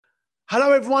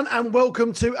Hello, everyone, and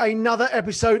welcome to another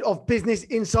episode of Business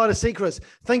Insider Secrets.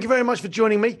 Thank you very much for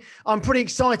joining me. I'm pretty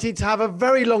excited to have a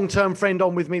very long-term friend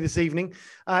on with me this evening.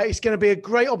 It's going to be a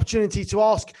great opportunity to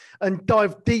ask and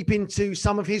dive deep into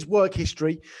some of his work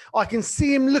history. I can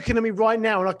see him looking at me right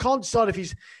now, and I can't decide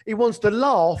if he wants to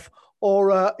laugh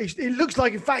or it looks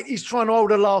like, in fact, he's trying to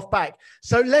hold a laugh back.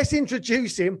 So let's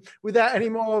introduce him without any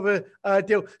more of a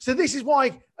deal. So this is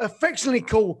what I affectionately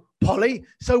call Polly.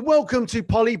 So welcome to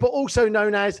Polly, but also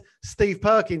known as Steve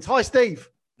Perkins. Hi, Steve.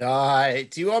 Hi.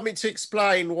 Do you want me to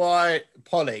explain why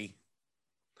Polly?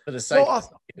 For the sake of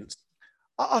audience?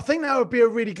 I think that would be a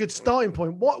really good starting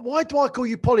point. Why do I call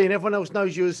you Polly and everyone else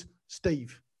knows you as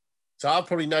Steve? So I've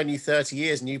probably known you 30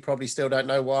 years and you probably still don't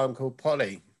know why I'm called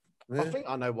Polly. I think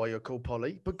I know why you're called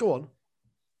Polly, but go on.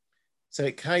 So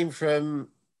it came from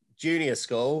junior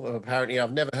school. Apparently,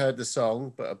 I've never heard the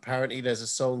song, but apparently there's a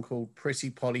song called Pretty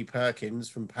Polly Perkins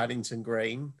from Paddington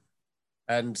Green.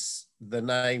 And the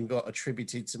name got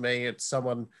attributed to me.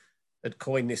 Someone had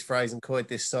coined this phrase and coined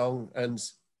this song, and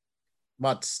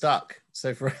mud stuck.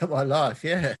 So throughout my life,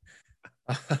 yeah,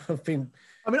 I've been.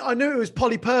 I mean, I knew it was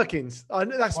Polly Perkins. I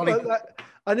knew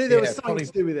I knew there was something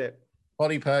to do with it.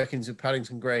 Polly Perkins of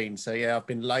Paddington Green. So yeah, I've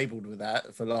been labelled with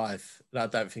that for life. And I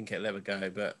don't think it'll ever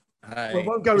go, but hey. Well, it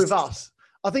won't go with us.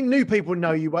 I think new people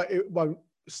know you, but it won't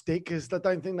stick because I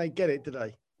don't think they get it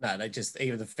today. No, they just they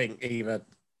either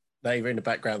in the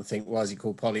background think, why is he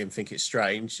called Polly, and think it's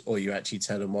strange, or you actually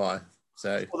tell them why.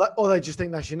 So, or they just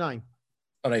think that's your name.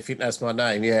 Oh, they think that's my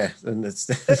name, yeah. And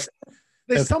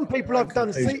there's some people I've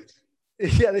done.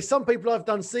 There's some people I've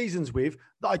done seasons with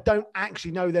that I don't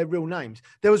actually know their real names.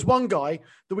 There was one guy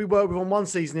that we worked with on one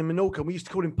season in Menorca, and we used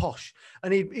to call him Posh.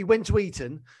 And he went to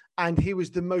Eton, and he was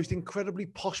the most incredibly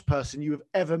posh person you have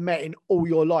ever met in all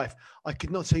your life. I could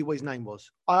not tell you what his name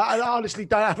was. I honestly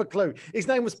don't have a clue. His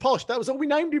name was Posh. That was all we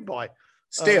named him by.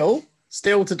 Still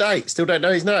to date, still don't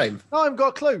know his name. No, I haven't got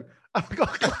a clue.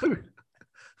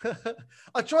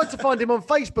 I tried to find him on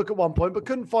Facebook at one point, but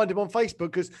couldn't find him on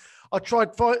Facebook because I tried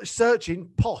searching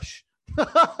Posh.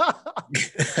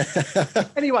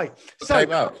 Anyway,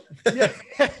 so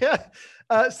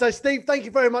so Steve, thank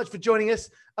you very much for joining us.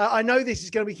 I know this is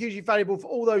going to be hugely valuable for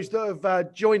all those that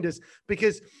have joined us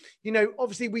because, you know,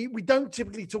 obviously we don't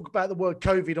typically talk about the word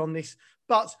COVID on this,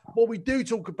 but what we do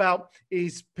talk about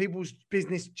is people's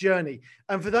business journey.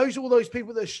 And for all those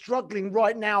people that are struggling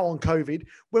right now on COVID,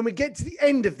 when we get to the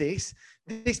end of this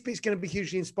bit's going to be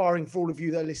hugely inspiring for all of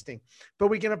you that are listening. But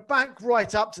we're going to back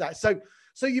right up to that. So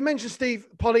you mentioned, Steve,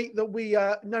 Polly, that we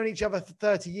known each other for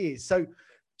 30 years. So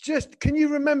just, can you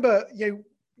remember,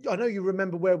 I know you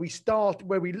remember where we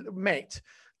met.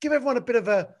 Give everyone a bit of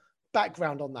a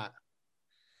background on that.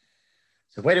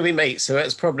 So where did we meet? So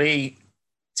it's probably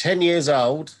 10 years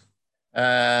old.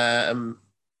 And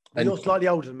you're slightly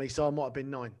older than me, so I might have been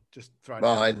 9. Just throwing.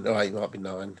 Right, you might be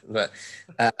 9. But,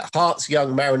 Hearts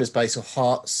Young Mariners base, or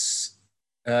Hearts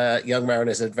Young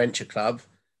Mariners Adventure Club.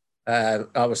 I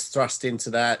was thrust into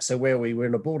that. So where we were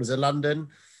in the borders of London,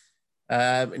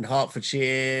 in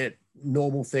Hertfordshire,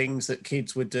 normal things that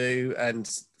kids would do, and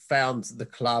found the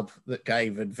club that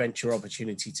gave adventure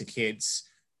opportunity to kids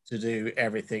to do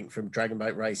everything from dragon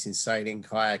boat racing, sailing,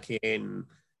 kayaking,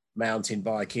 mountain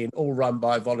biking, all run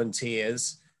by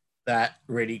volunteers that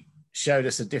really showed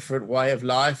us a different way of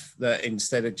life, that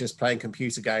instead of just playing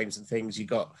computer games and things, you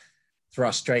got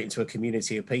thrust straight into a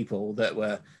community of people that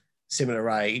were similar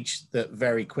age, that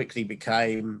very quickly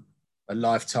became a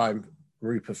lifetime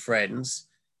group of friends,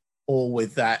 all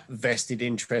with that vested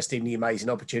interest in the amazing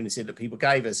opportunity that people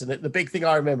gave us. And the big thing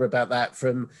I remember about that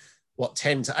from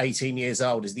 10 to 18 years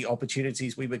old is the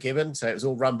opportunities we were given. So it was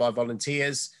all run by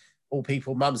volunteers, all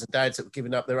people, mums and dads that were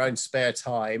giving up their own spare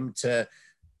time to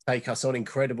take us on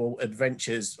incredible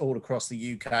adventures all across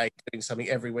the UK, doing something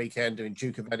every weekend, doing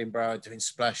Duke of Edinburgh, doing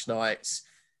splash nights,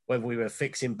 whether we were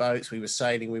fixing boats, we were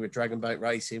sailing, we were dragon boat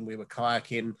racing, we were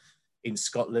kayaking in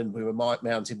Scotland, we were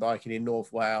mountain biking in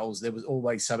North Wales. There was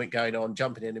always something going on,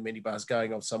 jumping in a minibus,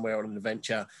 going off somewhere on an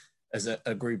adventure as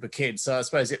a group of kids. So I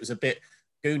suppose it was a bit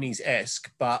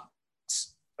Goonies-esque, but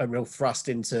a real thrust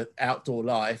into outdoor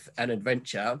life and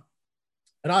adventure.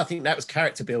 And I think that was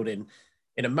character building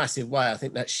in a massive way. I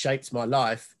think that shaped my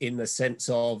life in the sense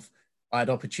of I had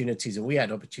opportunities, and we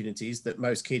had opportunities that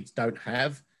most kids don't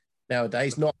have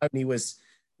nowadays. Not only was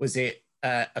it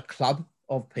a club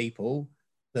of people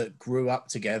that grew up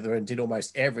together and did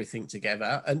almost everything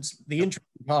together. And the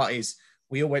interesting part is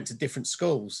we all went to different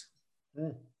schools.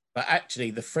 But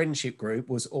actually, the friendship group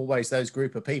was always those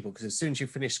group of people, because as soon as you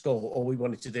finished school, all we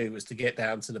wanted to do was to get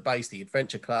down to the base, the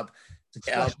adventure club, to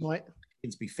get out.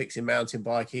 kids be fixing mountain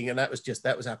biking, and that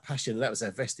was our passion, that was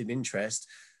our vested interest,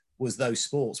 was those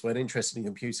sports. Weren't interested in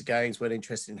computer games, weren't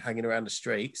interested in hanging around the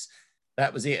streets.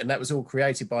 That was it, and that was all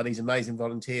created by these amazing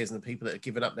volunteers and the people that had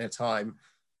given up their time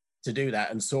to do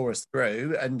that and saw us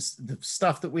through. And the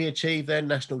stuff that we achieved then,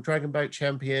 national dragon boat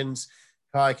champions,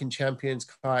 kayaking champions,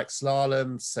 kayak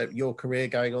slalom, so your career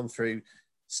going on through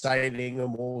sailing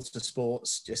and water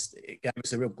sports, just it gave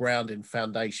us a real grounding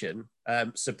foundation.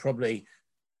 So probably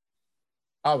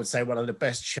I would say one of the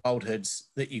best childhoods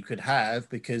that you could have,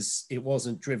 because it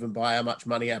wasn't driven by how much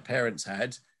money our parents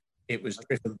had. It was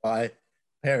driven by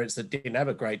parents that didn't have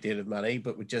a great deal of money,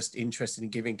 but were just interested in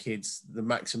giving kids the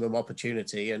maximum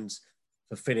opportunity and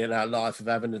fulfilling our life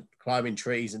of climbing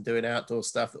trees and doing outdoor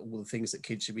stuff, all the things that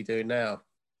kids should be doing now.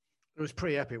 It was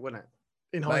pretty epic, wasn't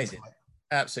it? In amazing. hindsight.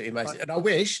 Absolutely amazing. And I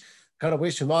wish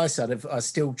for my son, if I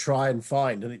still try and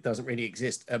find, and it doesn't really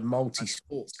exist, a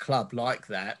multi-sports club like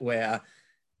that, where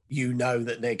you know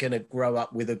that they're going to grow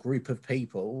up with a group of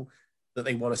people that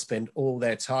they want to spend all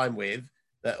their time with,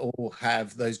 that all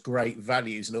have those great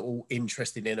values and are all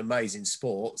interested in amazing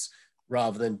sports,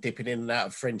 rather than dipping in and out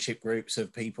of friendship groups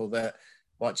of people that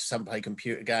might just, some play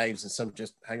computer games and some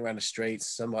just hang around the streets.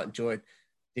 Some might enjoy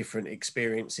different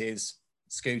experiences.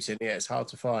 Scooting, yeah, it's hard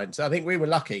to find. So I think we were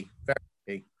lucky, very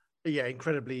lucky. Yeah,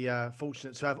 incredibly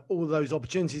fortunate to have all those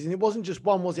opportunities. And it wasn't just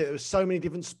one, was it? There was so many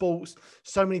different sports,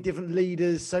 so many different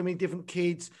leaders, so many different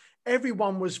kids.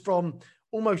 Everyone was from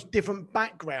almost different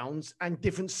backgrounds and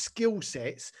different skill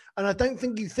sets. And I don't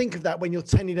think you think of that when you're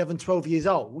 10, 11, 12 years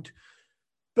old.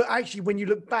 But actually, when you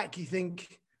look back, you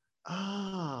think,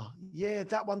 yeah,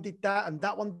 that one did that and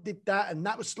that one did that. And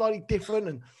that was slightly different.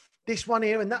 And this one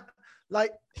here and that,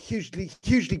 like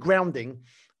hugely grounding.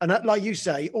 And that, like you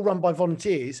say, all run by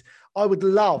volunteers. I would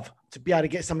love to be able to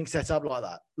get something set up like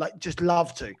that. Like, just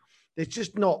love to. There's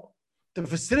just not the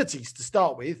facilities to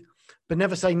start with, but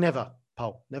never say never,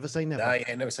 Paul. Never say never. No,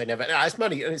 yeah, never say never. No, it's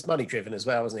money, and it's money driven as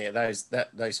well, isn't it?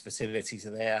 Those facilities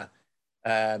are there,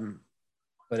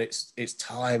 but it's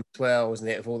time as well, isn't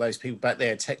it? Of all those people back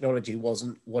there, technology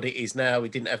wasn't what it is now. We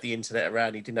didn't have the internet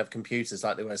around. You didn't have computers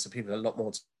like there were, so people had a lot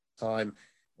more time.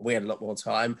 We had a lot more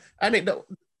time, and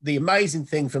the amazing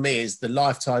thing for me is the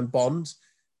lifetime bond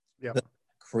that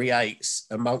creates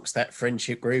amongst that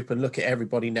friendship group. And look at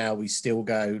everybody now. We still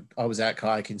go. I was out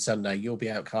kayaking Sunday. You'll be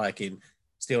out kayaking.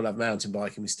 Still love mountain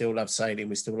biking. We still love sailing.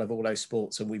 We still love all those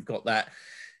sports, and we've got that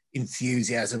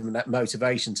enthusiasm and that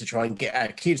motivation to try and get our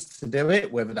kids to do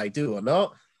it, whether they do or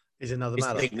not. Is another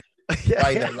matter.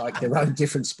 They like their own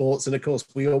different sports, and of course,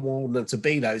 we all want them to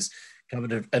be those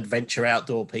kind of adventure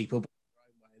outdoor people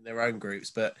in their own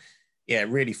groups. But yeah,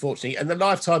 really fortunate. And the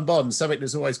lifetime bond, something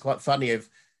that's always quite funny of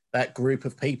that group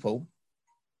of people,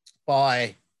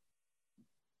 by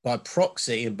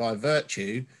proxy and by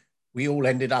virtue, we all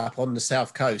ended up on the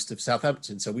south coast of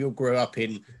Southampton. So we all grew up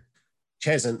in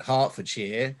Cheshunt,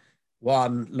 Hertfordshire.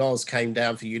 Loz came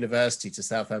down for university to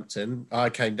Southampton. I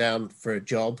came down for a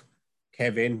job.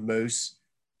 Kevin, Moose,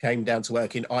 came down to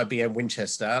work in IBM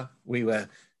Winchester. We were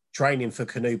training for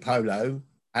canoe polo.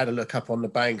 Had a look up on the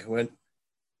bank and went,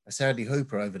 "That's Andy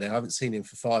Hooper over there. I haven't seen him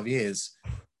for 5 years.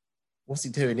 What's he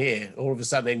doing here?" All of a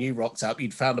sudden, then you rocked up.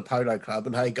 You'd found a polo club,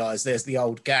 and hey, guys, there's the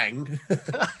old gang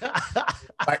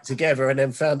back together. And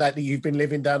then found out that you've been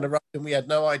living down the road, and we had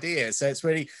no idea. So it's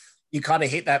really, you kind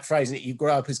of hit that phrase that you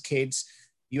grow up as kids,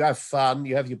 you have fun,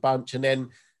 you have your bunch, and then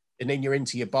you're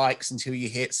into your bikes until you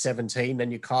hit 17.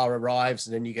 Then your car arrives,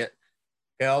 and then you get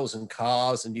girls and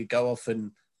cars, and you go off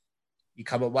and you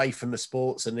come away from the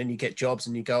sports, and then you get jobs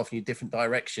and you go off in your different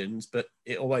directions. But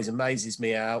it always amazes me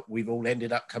how we've all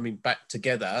ended up coming back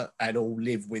together and all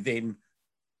live within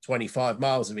 25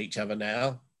 miles of each other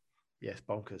now. Yes,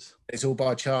 bonkers. It's all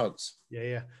by chance.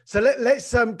 Yeah. So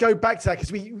let's go back to that,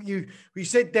 because we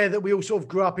said there that we all sort of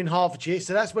grew up in Hertfordshire.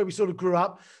 So that's where we sort of grew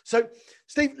up. So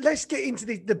Steve, let's get into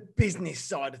the business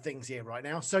side of things here right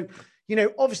now. So,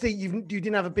 obviously you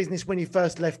didn't have a business when you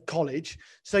first left college.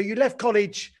 So you left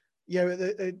college, at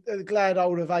the glad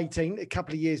old of 18, a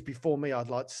couple of years before me, I'd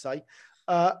like to say.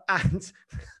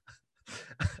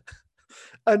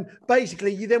 And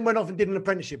basically you then went off and did an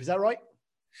apprenticeship. Is that right?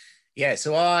 Yeah.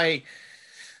 So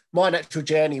my natural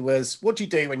journey was, what do you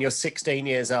do when you're 16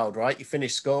 years old, right? You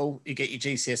finish school, you get your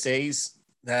GCSEs.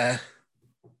 Whether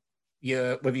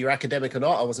you're academic or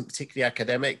not, I wasn't particularly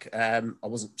academic. I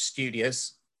wasn't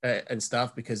studious and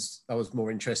stuff, because I was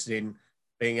more interested in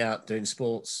being out doing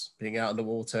sports, being out on the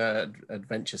water,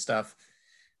 adventure stuff.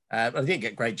 I didn't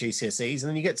get great GCSEs. And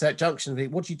then you get to that junction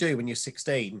of, what do you do when you're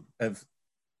 16? Of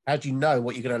how do you know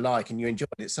what you're going to like and you enjoy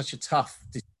it? It's such a tough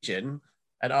decision.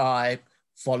 And I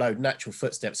followed natural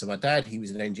footsteps of my dad. He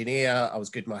was an engineer. I was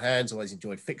good with my hands, always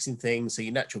enjoyed fixing things. So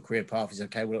your natural career path is,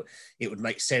 okay, well, it would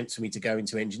make sense for me to go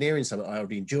into engineering, something I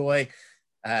already enjoy,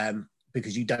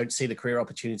 because you don't see the career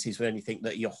opportunities with anything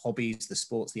that your hobbies, the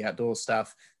sports, the outdoor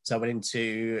stuff. So I went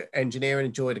into engineering,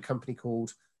 enjoyed a company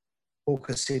called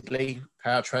Hawker Siddeley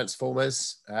Power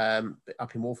Transformers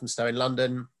up in Walthamstow in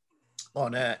London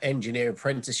on an engineer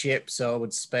apprenticeship. So I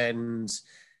would spend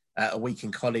a week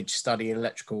in college studying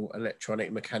electrical,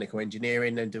 electronic, mechanical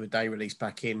engineering, and do a day release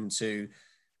back into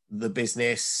the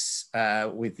business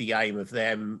with the aim of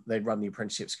them. They'd run the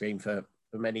apprenticeship scheme for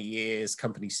many years,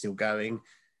 company's still going,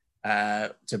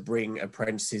 to bring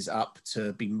apprentices up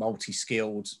to be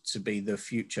multi-skilled, to be the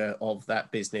future of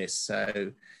that business.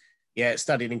 So yeah,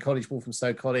 studied in college,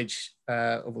 Walthamstow College,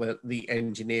 of the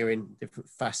engineering, different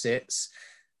facets.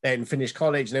 Then finished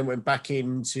college, and then went back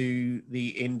into the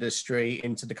industry,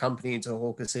 into the company, into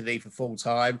Hawker Siddeley for full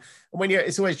time. And when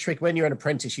it's always tricky when you're an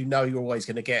apprentice, you know you're always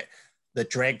going to get the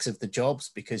dregs of the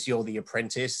jobs because you're the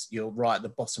apprentice. You're right at the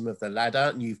bottom of the ladder,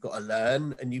 and you've got to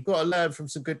learn. And you've got to learn from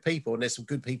some good people. And there's some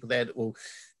good people there that will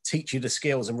teach you the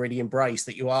skills and really embrace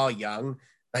that you are young.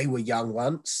 They were young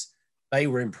once. They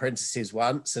were apprentices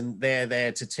once, and they're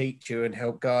there to teach you and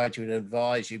help guide you and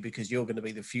advise you, because you're going to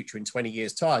be the future in 20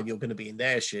 years' time. You're going to be in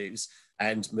their shoes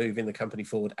and moving the company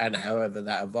forward, and however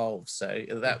that evolves. So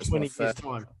that was 20 years'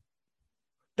 time.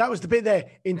 That was the bit there.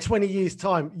 In 20 years'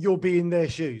 time, you'll be in their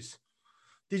shoes.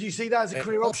 Did you see that as a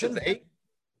career option?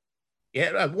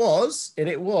 Yeah, it was. And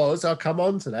it was. I'll come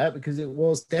on to that because it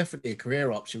was definitely a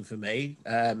career option for me.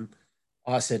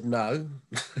 I said no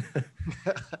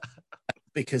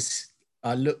because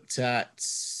I looked at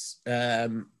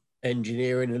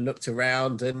engineering and looked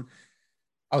around, and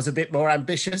I was a bit more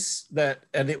ambitious,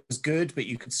 and it was good, but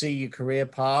you could see your career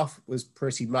path was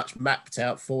pretty much mapped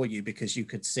out for you because you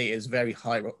could see it as very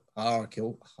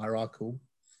hierarchical.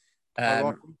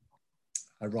 Let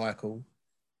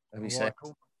me say.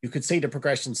 You could see the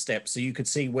progression steps, so you could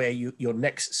see where your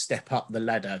next step up the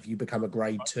ladder. If you become a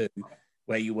grade 2,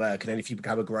 where you work, and then if you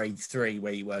become a grade 3,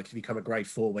 where you work, if you become a grade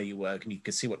 4, where you work, and you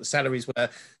could see what the salaries were.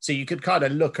 So you could kind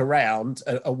of look around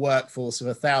a workforce of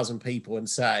 1,000 people and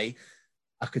say,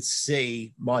 I could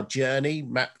see my journey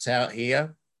mapped out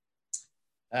here,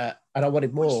 and I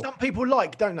wanted more. Which some people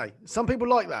like, don't they? Some people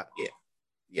like that.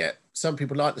 Yeah. Some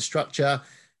people like the structure.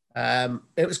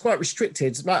 It was quite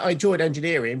restricted. I enjoyed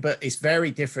engineering, but it's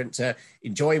very different to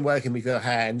enjoying working with your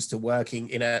hands to working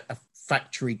in a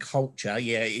factory culture.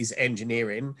 Yeah, it is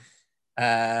engineering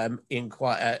in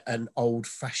quite an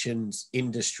old-fashioned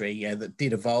industry. Yeah, that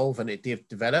did evolve and it did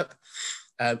develop,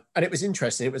 and it was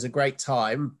interesting. It was a great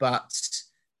time, but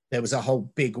there was a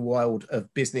whole big world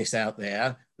of business out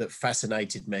there that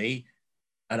fascinated me,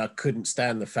 and I couldn't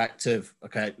stand the fact of,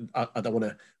 okay, I don't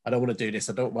want to do this.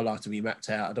 I don't want my life to be mapped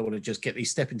out. I don't want to just get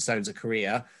these stepping stones of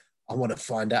career. I want to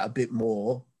find out a bit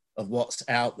more of what's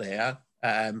out there.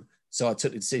 So I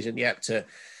took the decision, to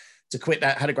quit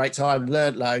that. Had a great time,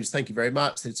 learned loads. Thank you very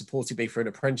much. They supported me for an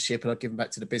apprenticeship, and I'd given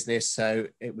back to the business. So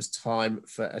it was time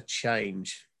for a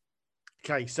change.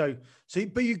 Okay, so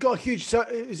but you got a huge. So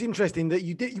it was interesting that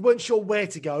you weren't sure where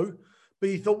to go, but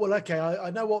you thought, well, okay, I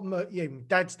know what my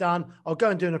dad's done. I'll go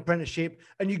and do an apprenticeship,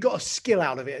 and you got a skill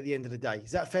out of it at the end of the day.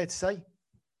 Is that fair to say?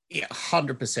 Yeah,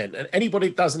 100%. And anybody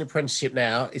that does an apprenticeship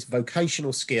now is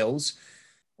vocational skills.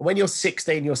 When you're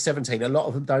 16, you're 17, a lot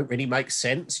of them don't really make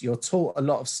sense. You're taught a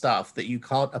lot of stuff that you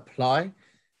can't apply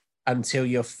until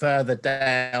you're further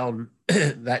down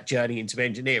that journey into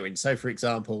engineering. So, for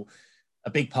example, a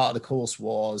big part of the course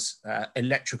was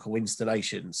electrical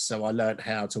installations. So I learned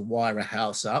how to wire a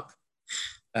house up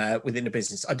within the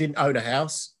business. I didn't own a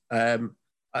house. At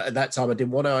that time, I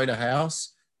didn't want to own a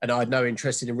house, and I had no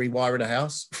interest in rewiring a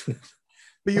house.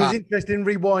 But you was interested in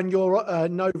rewiring your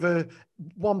Nova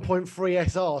 1.3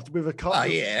 SR with a car. Oh,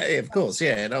 yeah, of course,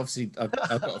 yeah. And obviously, I've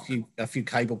got a few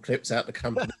cable clips out the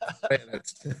company, a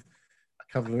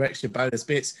couple of extra bonus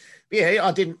bits. But yeah,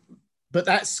 I didn't. But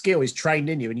that skill is trained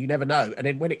in you, and you never know. And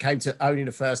then when it came to owning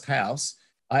the first house,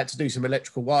 I had to do some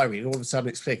electrical wiring, and all of a sudden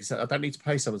it's clicked. So I don't need to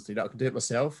pay someone to do that. I can do it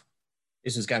myself.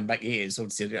 This was going back years.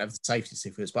 Obviously, I didn't have the safety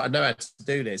certificates, but I know how to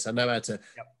do this. I know how to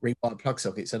rewire plug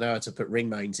sockets. I know how to put ring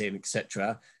mains in,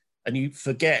 etc. And you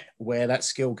forget where that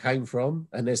skill came from.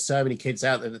 And there's so many kids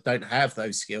out there that don't have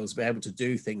those skills, be able to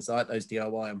do things like those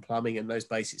DIY and plumbing and those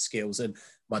basic skills. And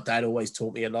my dad always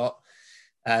taught me a lot.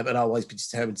 And I always be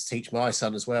determined to teach my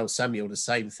son as well, Samuel, the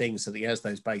same thing, so that he has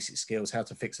those basic skills: how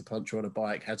to fix a puncture on a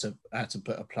bike, how to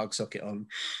put a plug socket on.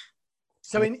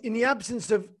 So, in the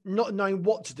absence of not knowing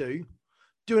what to do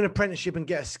an apprenticeship and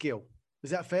get a skill.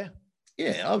 Is that fair?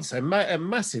 Yeah, I would say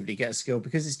massively get a skill,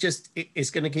 because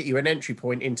it's going to get you an entry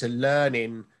point into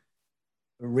learning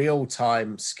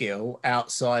real-time skill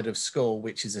outside of school,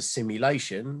 which is a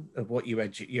simulation of what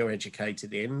you're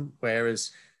educated in.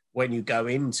 Whereas when you go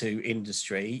into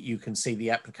industry, you can see the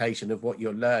application of what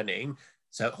you're learning.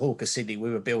 So at Hawker Siddeley,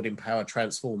 we were building power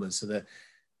transformers. So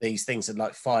these things are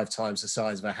like 5 times the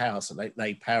size of a house, and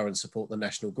they power and support the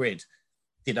national grid.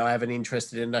 Did I have an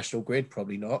interest in the national grid?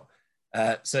 Probably not.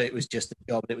 So it was just a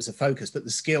job and it was a focus. But the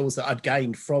skills that I'd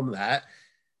gained from that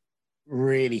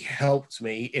really helped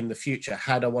me in the future.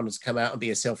 Had I wanted to come out and be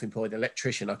a self-employed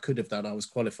electrician, I could have done. I was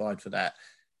qualified for that.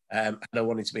 Had I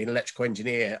wanted to be an electrical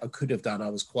engineer, I could have done. I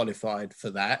was qualified for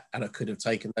that, and I could have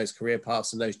taken those career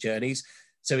paths and those journeys.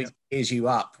 So it gears you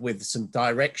up with some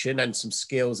direction and some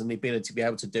skills and the ability to be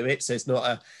able to do it. So it's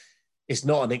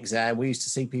not an exam. We used to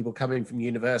see people coming from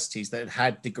universities that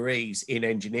had degrees in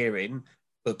engineering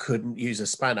but couldn't use a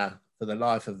spanner for the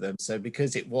life of them. So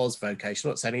because it was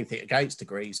vocational, not saying anything against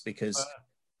degrees, because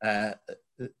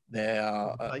they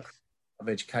are of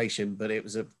education, but it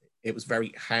was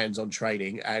very hands-on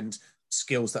training and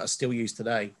skills that are still used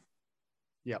today.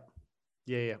 Yep.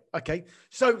 Yeah. Okay.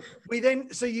 So you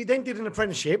then did an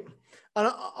apprenticeship,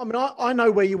 and I know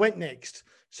where you went next.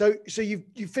 So you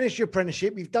finished your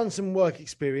apprenticeship, you've done some work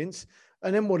experience,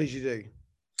 and then what did you do?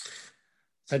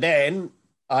 So then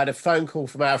I had a phone call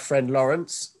from our friend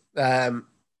Lawrence,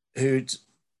 who'd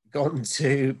gone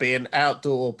to be an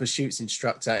outdoor pursuits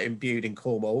instructor in Bude in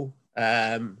Cornwall.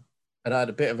 And I had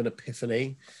a bit of an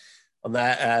epiphany on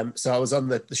that. So I was on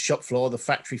the shop floor, the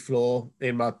factory floor,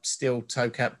 in my steel toe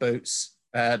cap boots,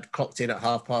 clocked in at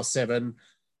 7:30,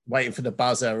 waiting for the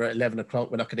buzzer at 11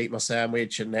 o'clock when I could eat my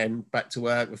sandwich, and then back to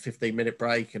work with 15-minute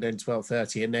break, and then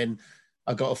 12:30. And then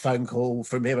I got a phone call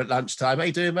from him at lunchtime. How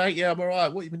you doing, mate? Yeah, I'm all right.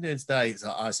 What have you been doing today? He's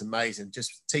like, oh, it's amazing.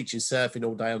 Just teaching surfing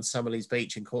all day on Summerleys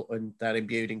Beach down in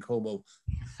Bude in Cornwall.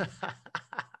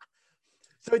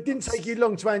 So it didn't take you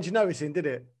long to hand your notice in, did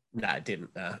it? No, it didn't.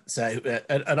 So,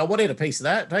 and I wanted a piece of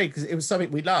that, because it was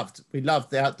something we loved. We loved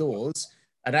the outdoors.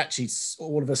 And actually,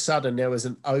 all of a sudden, there was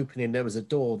an opening. There was a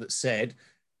door that said,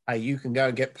 hey, you can go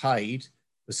and get paid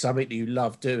for something that you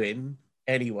love doing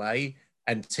anyway,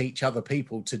 and teach other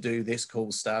people to do this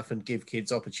cool stuff and give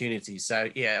kids opportunities. So,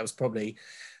 yeah, it was probably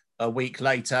a week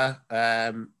later.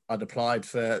 I'd applied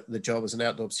for the job as an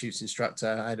outdoor pursuits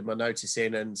instructor. I had my notice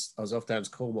in, and I was off down to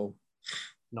Cornwall.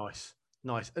 Nice.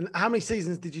 And how many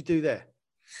seasons did you do there?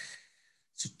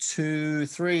 So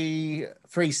three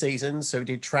seasons. So we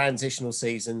did transitional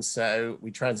seasons. So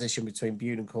we transitioned between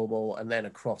Bude and Cornwall, and then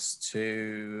across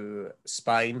to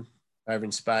Spain. Over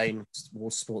in Spain,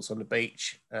 water sports on the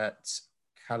beach at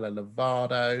Cala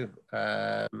Lavado,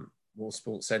 water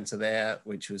sports centre there,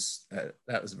 which was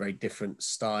that was a very different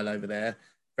style over there.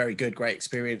 Very good, great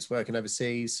experience working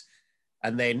overseas.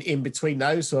 And then in between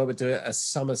those, so I would do a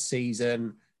summer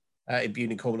season in Bude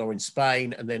and Cornwall or in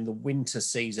Spain, and then the winter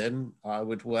season I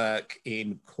would work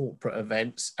in corporate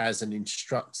events as an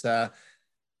instructor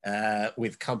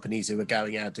with companies who were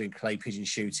going out doing clay pigeon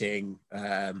shooting,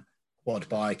 quad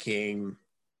biking,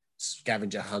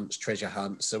 scavenger hunts, treasure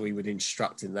hunts. So we would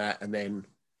instruct in that, and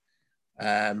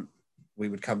then we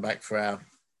would come back for our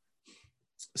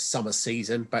summer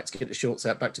season, back to get the shorts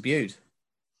out, back to Bude.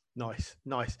 Nice.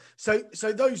 So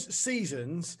those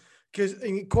seasons, because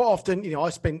quite often, I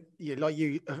spent like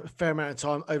you a fair amount of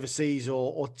time overseas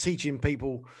or teaching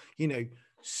people,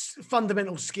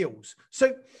 fundamental skills.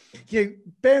 So,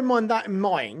 bear in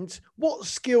mind, what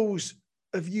skills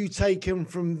have you taken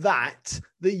from that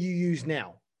you use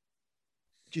now?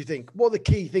 Do you think? What are the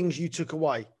key things you took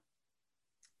away?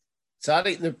 So I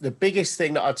think the biggest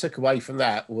thing that I took away from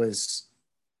that was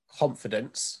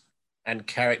confidence and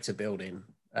character building.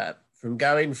 From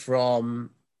going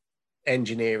from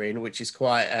engineering, which is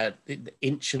quite an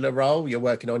insular role, you're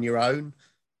working on your own.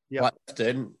 Yep. Quite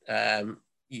often,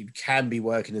 you can be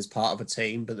working as part of a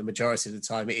team, but the majority of the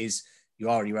time it is you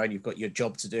are on your own. You've got your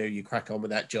job to do. You crack on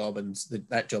with that job, and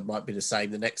that job might be the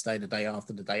same the next day, the day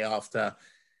after,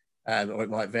 or it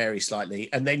might vary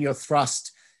slightly. And then you're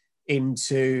thrust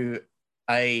into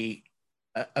a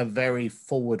very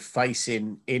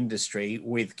forward-facing industry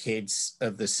with kids,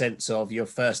 of the sense of your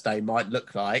first day might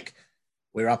look like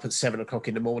we're up at 7 o'clock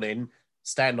in the morning,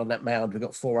 stand on that mound, we've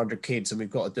got 400 kids, and we've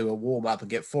got to do a warm-up and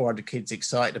get 400 kids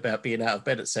excited about being out of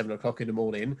bed at 7 o'clock in the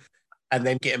morning, and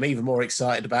then get them even more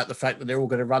excited about the fact that they're all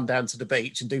going to run down to the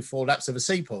beach and do 4 laps of a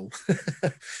sea pool.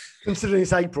 Considering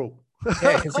it's April.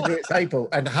 Yeah, considering it's April.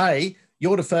 And hey,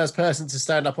 you're the first person to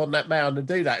stand up on that mound and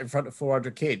do that in front of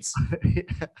 400 kids. Yeah.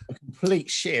 A complete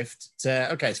shift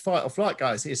to, okay, it's fight or flight,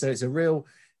 guys. So it's a real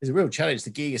is a real challenge to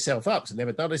gear yourself up. I've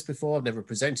never done this before. I've never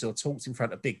presented or talked in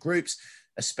front of big groups,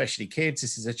 especially kids.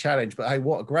 This is a challenge, but hey,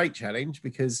 what a great challenge,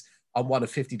 because I'm one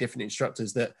of 50 different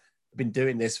instructors that have been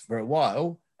doing this for a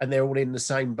while, and they're all in the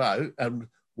same boat. And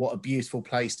what a beautiful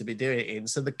place to be doing it in.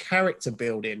 So the character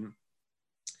building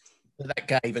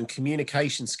that gave, and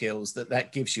communication skills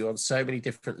that gives you on so many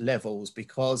different levels,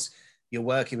 because you're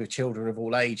working with children of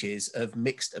all ages, of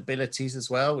mixed abilities as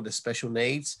well, with the special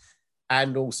needs,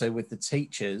 and also with the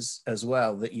teachers as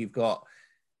well, that you've got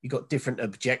different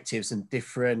objectives and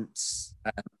different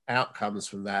outcomes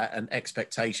from that, and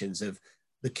expectations of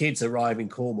the kids arrive in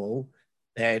Cornwall.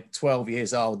 They're 12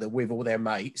 years old. They're with all their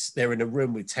mates. They're in a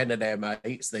room with 10 of their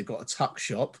mates. They've got a tuck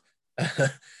shop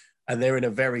and they're in a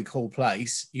very cool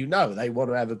place. You know, they want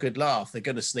to have a good laugh. They're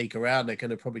going to sneak around. They're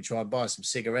going to probably try and buy some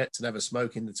cigarettes and have a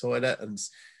smoke in the toilet. And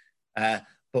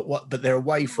but they're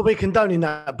away from. We're condoning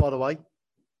that, by the way.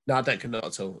 No, I don't condone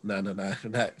at all. No.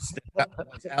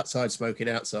 It's outside smoking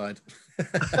outside.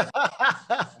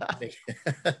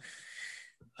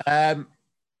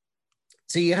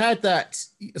 So you had that,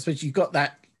 I suppose you've got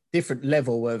that different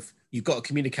level of, you've got to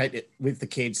communicate it with the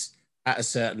kids at a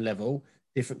certain level,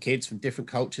 different kids from different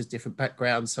cultures, different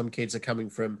backgrounds. Some kids are coming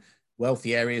from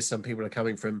wealthy areas. Some people are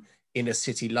coming from inner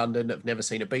city London that have never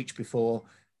seen a beach before,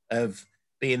 of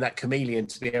being that chameleon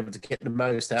to be able to get the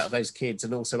most out of those kids,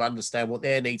 and also understand what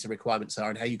their needs and requirements are,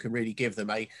 and how you can really give them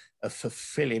a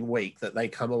fulfilling week, that they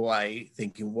come away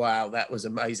thinking, wow, that was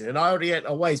amazing. And I already had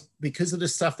always, because of the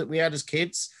stuff that we had as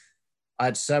kids, I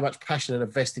had so much passion and a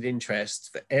vested interest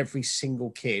for every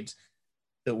single kid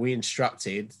that we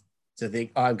instructed, to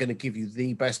think, I'm going to give you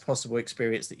the best possible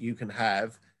experience that you can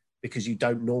have, because you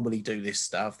don't normally do this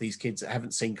stuff. These kids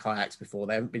haven't seen kayaks before.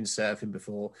 They haven't been surfing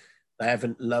before. They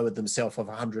haven't lowered themselves off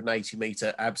a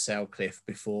 180-meter abseil cliff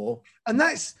before. And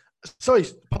that's, sorry,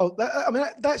 Paul,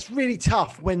 that's really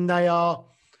tough when they are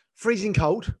freezing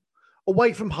cold,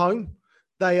 away from home.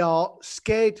 They are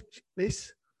scared.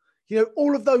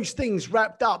 All of those things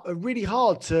wrapped up are really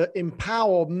hard to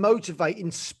empower, motivate,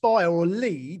 inspire, or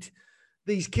lead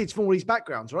these kids from all these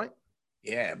backgrounds, right?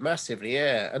 Yeah, massively,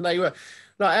 yeah. And they were,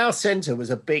 like, our centre was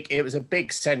a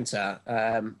big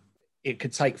centre. It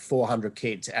could take 400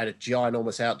 kids. It had a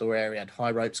ginormous outdoor area, had high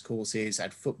ropes courses,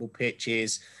 had football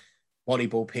pitches,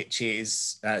 volleyball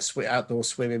pitches, outdoor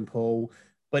swimming pool,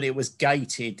 but it was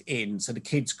gated in, so the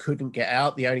kids couldn't get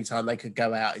out. The only time they could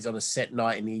go out is on a set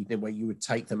night in the evening, where you would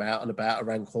take them out and about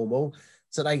around Cornwall.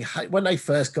 So when they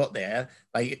first got there,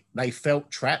 they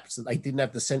felt trapped, that they didn't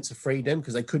have the sense of freedom,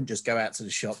 because they couldn't just go out to the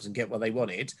shops and get what they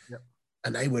wanted. Yep.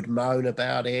 And they would moan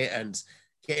about it, and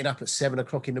getting up at 7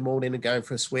 o'clock in the morning and going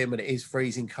for a swim, and it is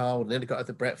freezing cold, and then they got to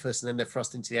the breakfast, and then they're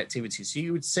thrust into the activities. So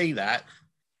you would see that,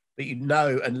 but you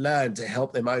know and learn to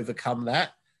help them overcome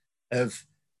that. Of,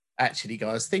 actually,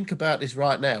 guys, think about this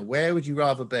right now. Where would you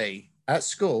rather be? At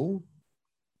school,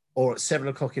 or at 7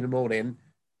 o'clock in the morning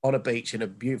on a beach in a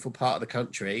beautiful part of the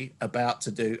country, about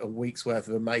to do a week's worth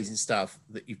of amazing stuff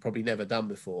that you've probably never done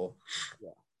before? Yeah.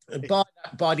 And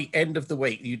by the end of the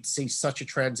week, you'd see such a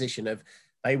transition of,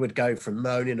 they would go from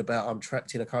moaning about, I'm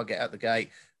trapped in, I can't get out the gate.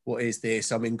 What is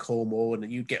this? I'm in Cornwall.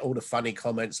 And you'd get all the funny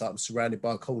comments like, I'm surrounded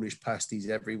by Cornish pasties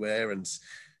everywhere. And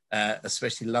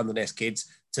especially London-esque kids.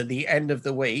 To the end of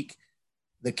the week,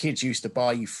 the kids used to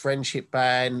buy you friendship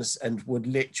bands, and would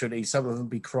literally, some of them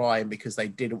be crying because they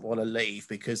didn't want to leave,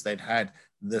 because they'd had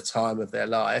the time of their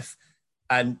life.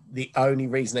 And the only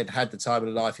reason they'd had the time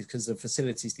of their life is because of the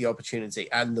facilities, the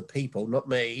opportunity, and the people, not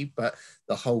me, but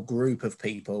the whole group of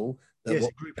people. Yes,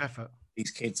 a group effort.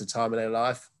 These kids, the time of their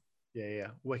life. Yeah.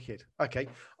 Wicked. Okay.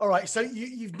 All right. So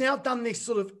you've now done this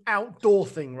sort of outdoor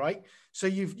thing, right? So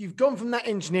you've gone from that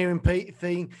engineering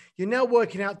thing. You're now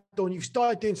working outdoor, and you've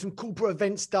started doing some corporate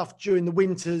event stuff during the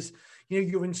winters.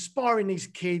 You're inspiring these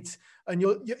kids, and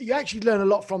you actually learn a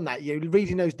lot from that. You're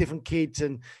reading those different kids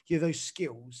and those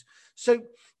skills. So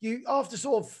you, after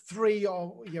sort of 3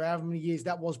 or however many years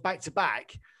that was back to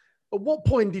back, at what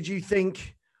point did you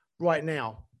think, right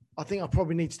now, I think I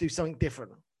probably need to do something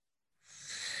different?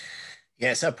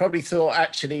 Yes, I probably thought,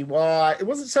 actually, why it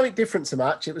wasn't something different so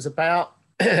much. It was about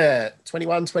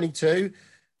 21, 22,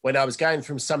 when I was going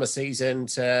from summer season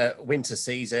to winter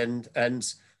season.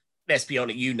 And let's be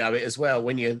honest, you know it as well.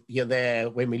 When you're there,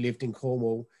 when we lived in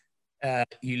Cornwall,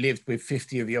 you lived with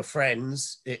 50 of your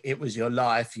friends. It was your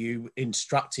life. You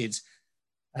instructed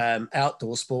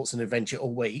outdoor sports and adventure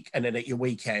all week, and then at your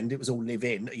weekend, it was all live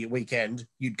in. At your weekend,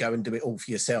 you'd go and do it all for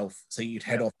yourself. So you'd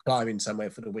head off climbing somewhere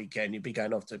for the weekend. You'd be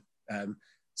going off to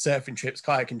surfing trips,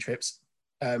 kayaking trips.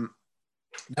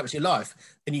 That was your life,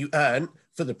 and you earn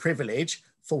for the privilege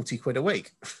 40 quid a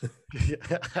week.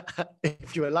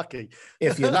 If you were lucky.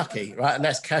 If you're lucky, right? And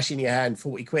that's cash in your hand,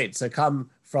 40 quid. So come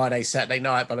Friday, Saturday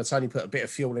night, by the time you put a bit of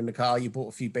fuel in the car, you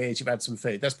bought a few beers, you've had some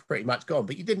food, that's pretty much gone.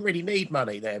 But you didn't really need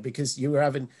money there because you were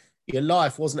having, your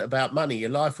life wasn't about money.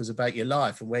 Your life was about your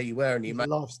life and where you were and your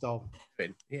lifestyle.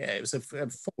 Yeah, it was a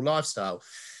full lifestyle.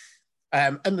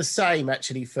 And the same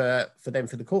actually for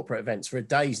the corporate events. For a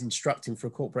day's instructing for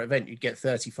a corporate event, you'd get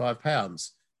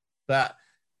 £35. But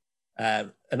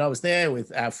and I was there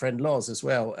with our friend Loz as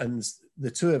well, and the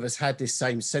two of us had this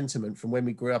same sentiment from when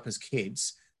we grew up as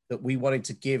kids, that we wanted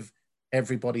to give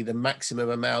everybody the maximum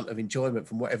amount of enjoyment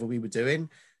from whatever we were doing.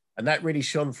 And that really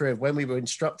shone through when we were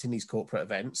instructing these corporate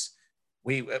events.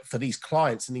 For these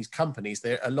clients and these companies,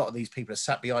 a lot of these people are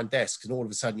sat behind desks, and all of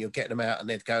a sudden you're getting them out and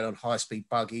they're going on high-speed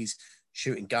buggies,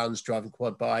 shooting guns, driving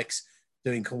quad bikes,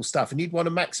 doing cool stuff. And you'd want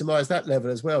to maximize that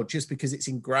level as well, just because it's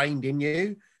ingrained in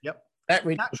you. Yep. That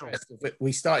really,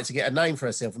 we started to get a name for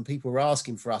ourselves, and people were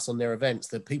asking for us on their events.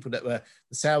 The people that were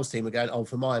the sales team were going, oh,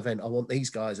 for my event, I want these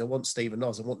guys. I want Steve and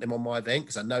Oz. I want them on my event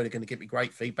because I know they're going to give me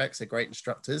great feedback. They're great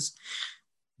instructors.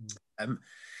 And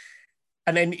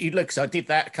then you look, so I did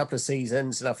that a couple of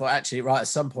seasons, and I thought, actually, right, at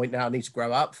some point now I need to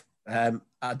grow up.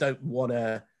 I don't want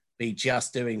to be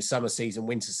just doing summer season,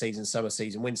 winter season, summer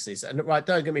season, winter season. And right,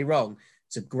 don't get me wrong,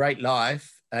 it's a great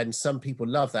life, and some people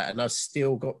love that. And I've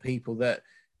still got people that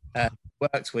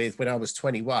worked with when I was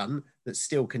 21 that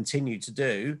still continue to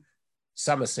do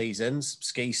summer seasons,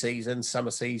 ski season, summer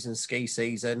season, ski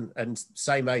season, and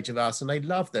same age of us, and they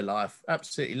love their life,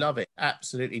 absolutely love it,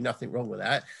 absolutely nothing wrong with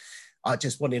that. I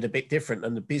just wanted a bit different,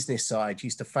 and the business side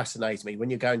used to fascinate me. When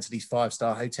you're going to these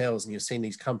 5-star hotels and you're seeing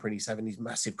these companies having these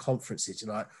massive conferences,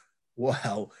 you're like,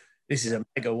 wow, this is a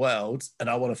mega world, and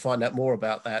I want to find out more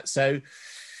about that. So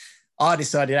I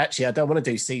decided, actually, I don't want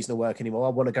to do seasonal work anymore. I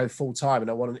want to go full time,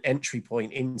 and I want an entry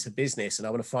point into business, and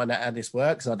I want to find out how this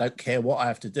works. And I don't care what I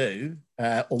have to do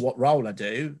or what role I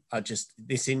do.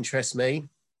 This interests me.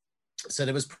 So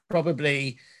there was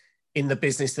probably, in the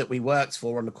business that we worked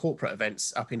for on the corporate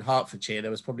events up in Hertfordshire, there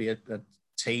was probably a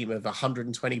team of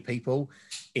 120 people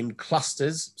in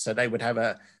clusters. So they would have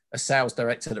a sales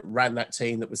director that ran that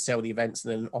team that would sell the events,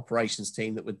 and then an operations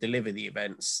team that would deliver the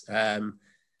events.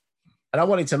 And I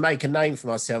wanted to make a name for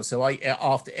myself. So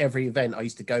after every event, I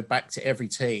used to go back to every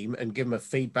team and give them a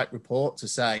feedback report to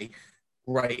say,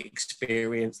 great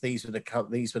experience. These were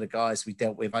the guys we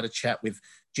dealt with. I had a chat with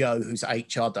Jo, who's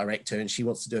HR director, and she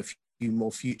wants to do a few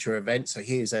more future events. So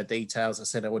here's her details. I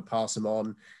said I would pass them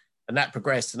on. And that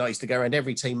progressed. And I used to go around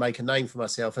every team, make a name for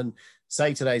myself, and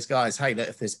say to those guys, hey, look,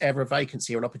 if there's ever a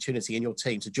vacancy or an opportunity in your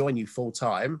team to join you full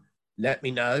time, let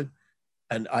me know.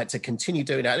 And I had to continue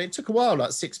doing that. And it took a while,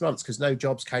 like 6 months, because no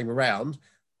jobs came around.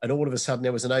 And all of a sudden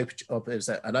there was an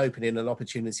opening, an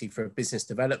opportunity for a business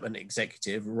development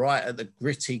executive right at the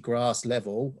gritty grass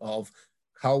level of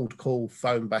cold call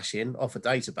phone bashing off a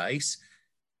database.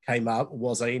 Came up.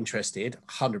 Was I interested?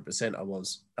 100% I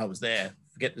was. I was there.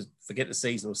 Forget the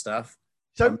seasonal stuff.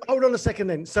 So hold on a second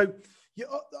then. So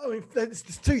I mean, there's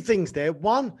two things there.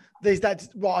 One, there's that,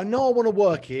 right, I know I want to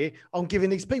work here. I'm giving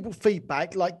these people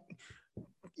feedback. Like,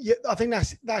 yeah, I think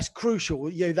that's crucial.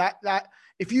 That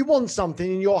if you want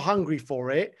something and you're hungry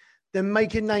for it, then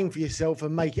make a name for yourself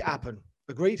and make it happen.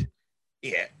 Agreed?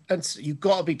 Yeah, and you've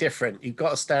got to be different. You've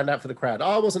got to stand out for the crowd.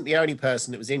 I wasn't the only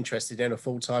person that was interested in a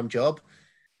full-time job,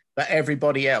 but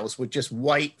everybody else would just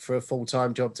wait for a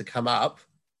full-time job to come up,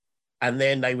 and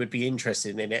then they would be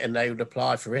interested in it and they would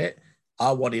apply for it.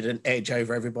 I wanted an edge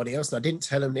over everybody else, and I didn't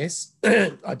tell them this.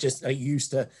 I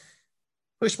used to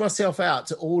push myself out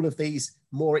to all of these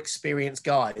more experienced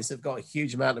guys that've got a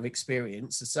huge amount of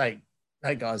experience to say,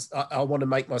 hey guys, I want to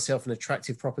make myself an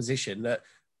attractive proposition that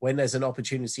when there's an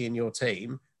opportunity in your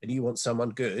team and you want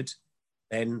someone good,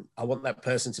 then I want that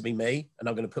person to be me, and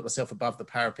I'm going to put myself above the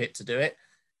parapet to do it.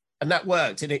 And that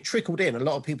worked, and it trickled in. A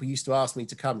lot of people used to ask me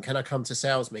to come, can I come to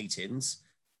sales meetings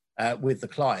with the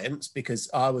clients, because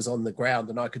I was on the ground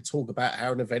and I could talk about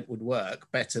how an event would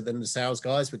work better than the sales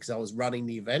guys because I was running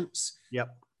the events.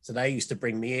 Yep. So they used to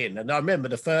bring me in. And I remember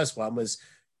the first one was,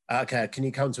 okay, can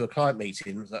you come to a client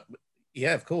meeting? I was like,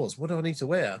 yeah, of course. What do I need to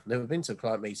wear? I've never been to a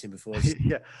client meeting before.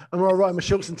 Yeah. I'm all right, my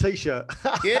shorts and t-shirt.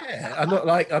 Yeah.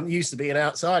 I'm used to being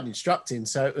outside instructing.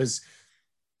 So it was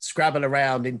scrabble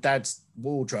around in Dad's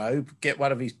wardrobe, get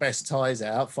one of his best ties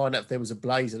out, find out if there was a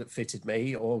blazer that fitted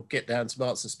me, or get down to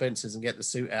Marks and Spencer's and get the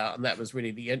suit out. And that was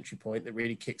really the entry point that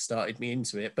really kick-started me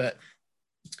into it. But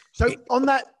so on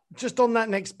that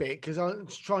next bit, because I'll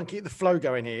try and keep the flow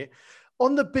going here,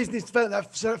 on the business development,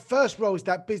 so first role is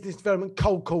that business development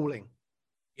cold calling.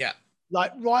 Yeah.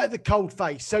 Like right at the cold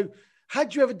face. So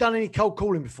had you ever done any cold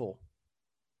calling before?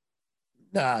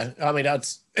 No, I mean, I'd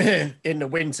in the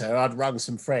winter, I'd rung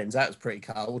some friends. That was pretty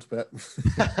cold, but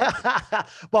But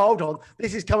hold on,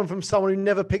 this is coming from someone who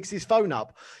never picks his phone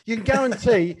up. You can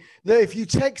guarantee that if you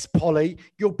text Polly,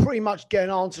 you'll pretty much get an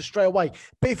answer straight away.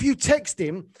 But if you text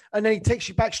him and then he texts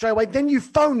you back straight away, then you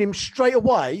phone him straight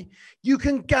away, you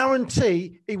can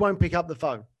guarantee he won't pick up the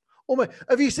phone. Almost,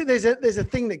 have you seen there's a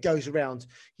thing that goes around,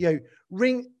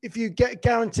 ring, if you get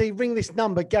guaranteed, ring this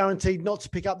number, guaranteed not to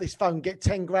pick up this phone, get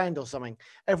 10 grand or something.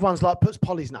 Everyone's like, puts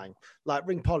Polly's name, like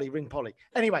ring Polly, ring Polly.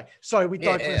 Anyway, sorry, we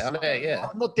digress. Yeah.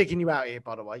 I'm not digging you out here,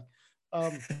 by the way.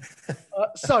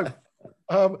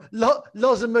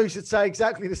 Loz and Moose would say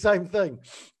exactly the same thing.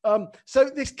 So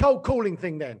this cold calling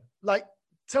thing then, like,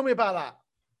 tell me about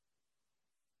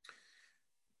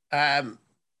that.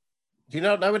 Do you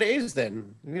not know what it is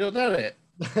then? Have you not done it?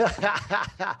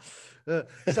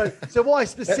 So what I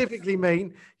specifically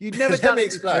mean, you'd never done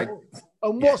it before.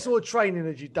 And what sort of training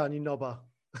had you done, you knobber?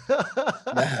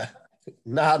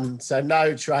 None. So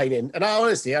no training. And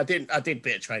I did a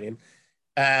bit of training.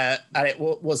 And it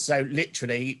was so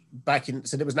literally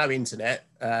so there was no internet.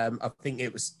 I think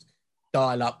it was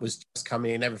dial-up was just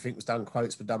coming in. Everything was done.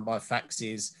 Quotes were done by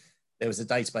faxes. There was a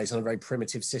database on a very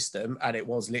primitive system. And it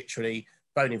was literally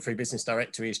phoning through business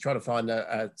directories, trying to find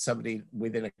somebody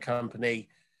within a company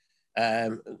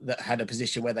that had a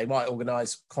position where they might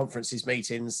organise conferences,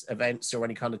 meetings, events, or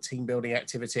any kind of team building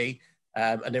activity,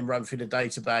 and then run through the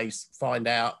database, find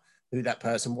out who that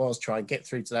person was, try and get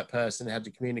through to that person, how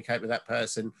to communicate with that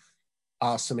person,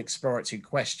 ask some exploratory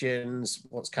questions,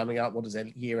 what's coming up, what does their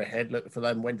year ahead look for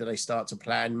them, when do they start to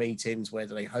plan meetings, where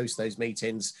do they host those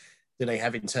meetings, do they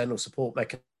have internal support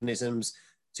mechanisms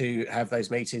to have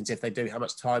those meetings? If they do, how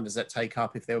much time does that take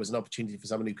up? If there was an opportunity for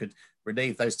someone who could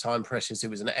relieve those time pressures, who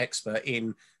was an expert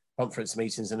in conference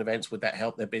meetings and events, would that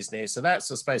help their business? So that's,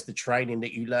 I suppose, the training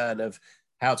that you learn of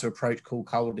how to approach cold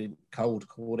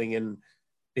calling and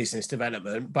business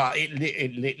development. But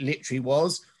it literally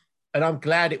was. And I'm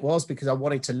glad it was, because I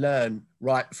wanted to learn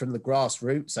right from the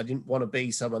grassroots. I didn't want to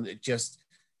be someone that just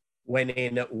went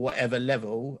in at whatever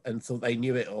level and thought they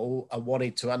knew it all. I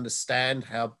wanted to understand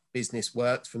how business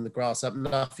works from the grass up.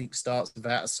 Nothing starts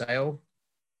without a sale.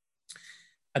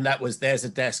 And that was, there's a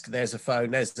desk, there's a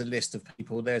phone, there's a list of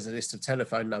people, there's a list of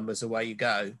telephone numbers, away you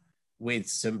go with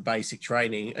some basic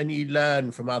training. And you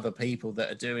learn from other people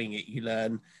that are doing it. You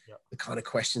learn the kind of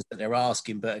questions that they're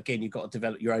asking. But again, you've got to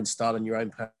develop your own style and your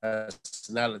own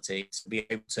personality to be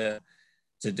able to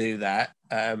do that.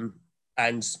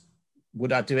 And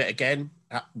would I do it again?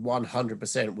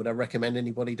 100%. Would I recommend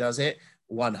anybody does it?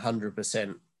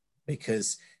 100%.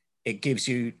 Because it gives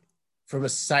you, from a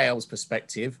sales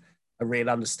perspective, a real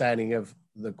understanding of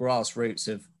the grassroots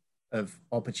of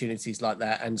opportunities like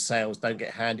that. And sales don't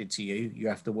get handed to you. You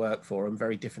have to work for them.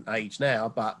 Very different age now,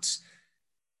 but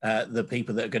the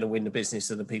people that are going to win the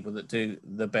business are the people that do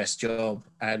the best job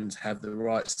and have the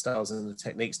right styles and the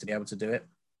techniques to be able to do it.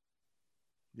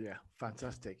 Yeah,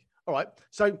 fantastic. All right.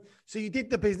 So you did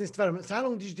the business development. So how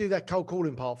long did you do that cold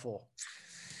calling part for?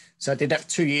 So I did that for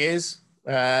 2 years.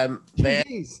 2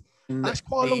 years. That's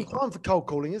quite a long time for cold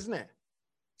calling, isn't it?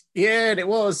 Yeah, and it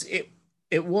was.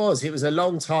 It was a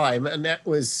long time, and it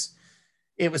was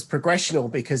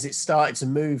progressional, because it started to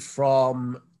move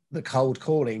from the cold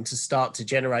calling to start to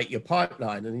generate your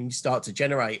pipeline, and then you start to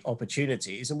generate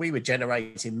opportunities. And we were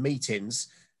generating meetings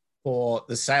for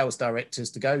the sales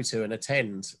directors to go to and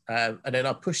attend. And then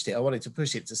I wanted to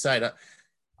push it to say that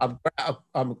I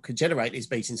could generate these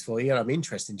meetings for you, and I'm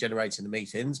interested in generating the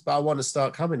meetings, but I want to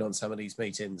start coming on some of these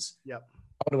meetings. Yep.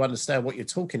 I want to understand what you're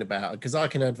talking about, because I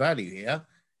can add value here.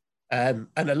 And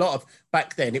a lot of,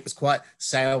 back then,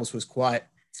 sales was quite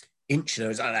insular. It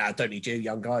was like, I don't need you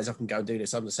young guys, I can go and do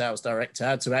this, I'm the sales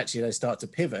director. To actually they start to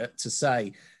pivot to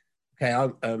say, okay,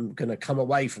 I'm going to come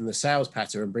away from the sales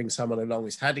pattern and bring someone along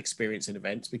who's had experience in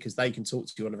events, because they can talk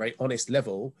to you on a very honest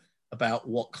level about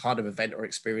what kind of event or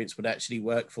experience would actually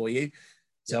work for you.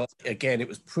 So again, it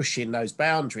was pushing those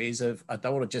boundaries of, I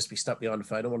don't want to just be stuck behind the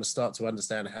phone. I want to start to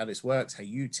understand how this works, how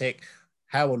you tick,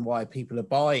 how and why people are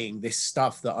buying this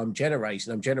stuff that I'm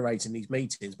generating. I'm generating these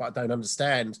meetings, but I don't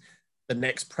understand the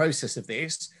next process of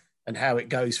this and how it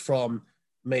goes from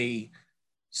me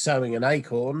sowing an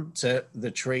acorn to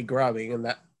the tree growing and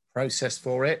that process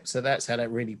for it. So that's how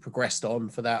that really progressed on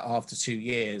for that after 2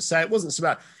 years. So it wasn't so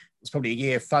much, it's probably a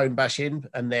year phone bashing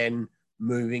and then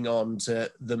moving on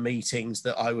to the meetings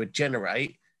that I would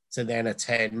generate to then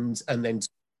attend, and then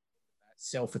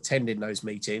self-attending those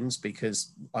meetings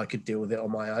because I could deal with it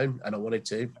on my own and I wanted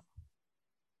to.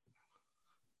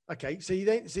 Okay, so you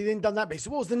then done that bit. So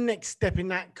what was the next step in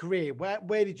that career?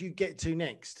 Where did you get to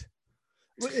next?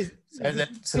 So, Still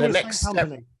the the next same step,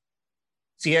 company?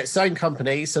 so yeah, same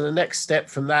company. So the next step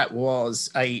from that was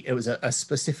a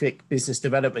specific business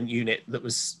development unit that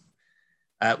was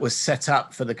set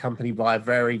up for the company by a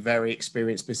very, very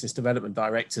experienced business development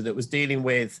director that was dealing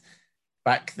with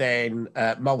back then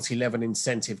multi-level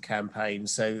incentive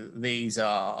campaigns. So these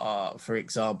are for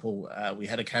example, we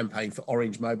had a campaign for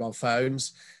Orange mobile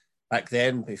phones back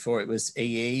then before it was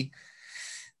EE.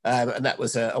 And that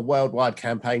was a worldwide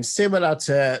campaign similar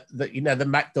to the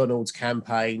McDonald's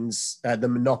campaigns, the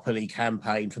Monopoly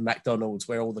campaign for McDonald's,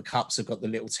 where all the cups have got the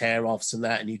little tear offs and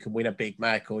that, and you can win a Big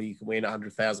Mac or you can win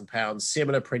 £100,000.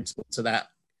 Similar principle to that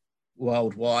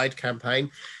worldwide campaign.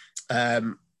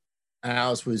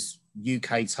 Ours was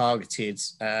UK targeted,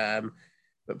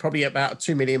 but probably about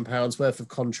 £2 million worth of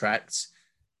contracts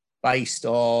based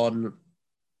on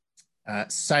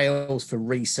sales for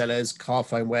resellers,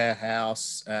 Carphone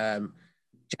Warehouse,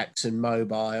 Jackson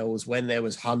Mobiles, when there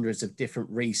was hundreds of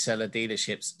different reseller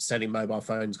dealerships selling mobile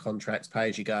phones contracts, pay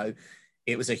as you go.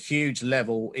 It was a huge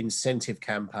level incentive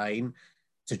campaign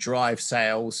to drive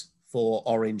sales for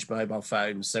Orange mobile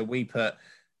phones. So we put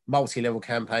multi-level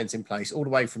campaigns in place all the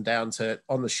way from down to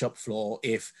on the shop floor.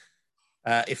 If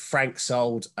Frank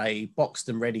sold a boxed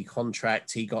and ready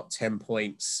contract, he got 10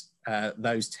 points.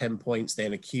 Those 10 points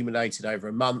then accumulated over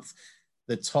a month.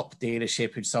 The top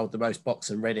dealership who sold the most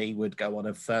box and ready would go on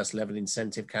a first level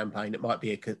incentive campaign. It might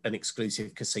be an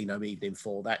exclusive casino evening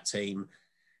for that team.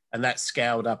 And that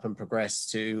scaled up and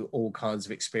progressed to all kinds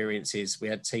of experiences. We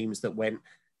had teams that went,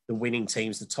 the winning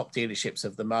teams, the top dealerships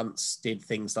of the months, did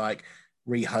things like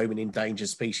rehoming endangered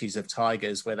species of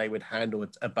tigers, where they would handle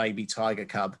a baby tiger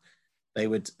cub. They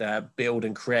would build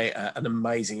and create an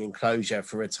amazing enclosure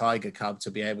for a tiger cub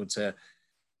to be able to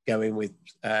go in with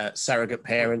surrogate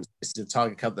parents. This is a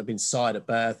tiger cub that had been sired at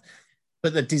birth.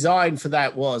 But the design for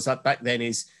that was, back then,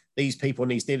 is these people in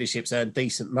these dealerships earn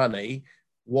decent money.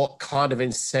 What kind of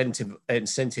incentive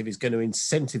is going to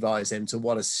incentivize them to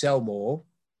want to sell more?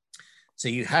 So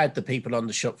you had the people on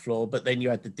the shop floor, but then you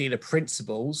had the dealer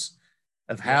principals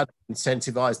of how to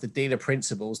incentivize the dealer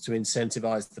principals to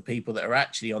incentivize the people that are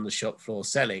actually on the shop floor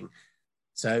selling.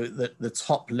 So the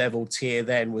top level tier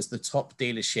then was the top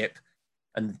dealership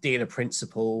and the dealer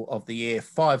principal of the year.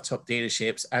 5 top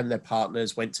dealerships and their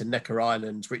partners went to Necker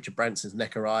Island, Richard Branson's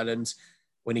Necker Island,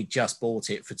 when he just bought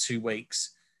it for 2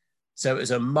 weeks. So it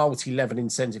was a multi-level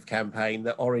incentive campaign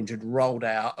that Orange had rolled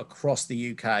out across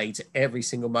the UK to every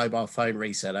single mobile phone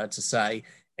reseller to say,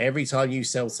 every time you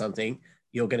sell something,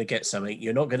 you're going to get something.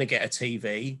 You're not going to get a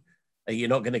TV. You're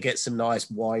not going to get some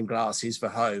nice wine glasses for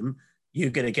home. You're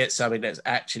going to get something that's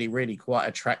actually really quite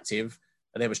attractive.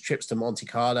 And there was trips to Monte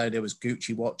Carlo. There was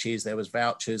Gucci watches. There was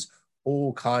vouchers,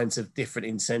 all kinds of different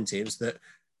incentives that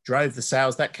drove the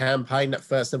sales. That campaign, that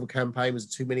first level campaign, was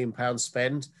a £2 million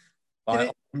spend.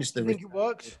 Did you think it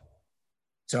worked?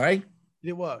 Sorry? Did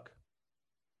it work?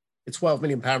 A £12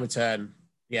 million return.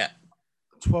 Yeah.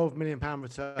 £12 million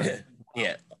return.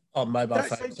 Yeah. On mobile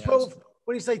phones.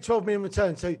 When you say 12 million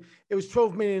return, so it was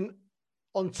 12 million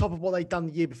on top of what they'd done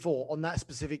the year before on that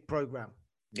specific program.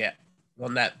 Yeah,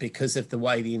 on that, because of the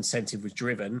way the incentive was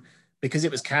driven, because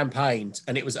it was campaigned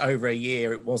and it was over a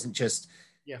year. It wasn't just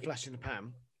flash in the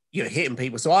pan. You're hitting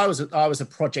people. So I was a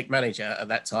project manager at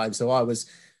that time. So I was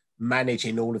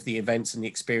managing all of the events and the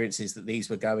experiences that these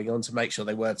were going on to make sure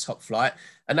they were top flight.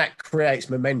 And that creates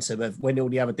momentum of when all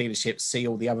the other dealerships see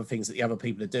all the other things that the other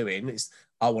people are doing. It's,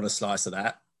 I want a slice of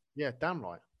that. Yeah, damn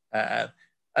right.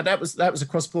 And that was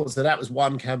across the board. So that was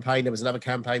one campaign. There was another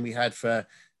campaign we had for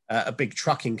a big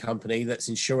trucking company that's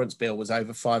insurance bill was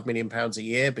over £5 million a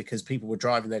year because people were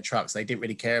driving their trucks. They didn't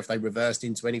really care if they reversed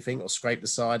into anything or scraped the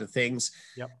side of things.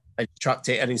 Yep. They trucked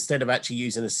it. And instead of actually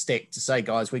using a stick to say,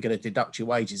 guys, we're going to deduct your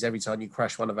wages every time you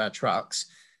crash one of our trucks,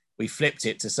 we flipped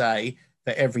it to say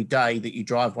that every day that you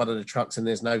drive one of the trucks and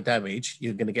there's no damage,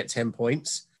 you're going to get 10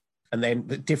 points. And then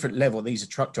the different level, these are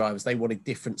truck drivers. They wanted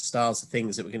different styles of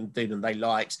things that we're going to do. And they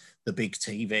liked the big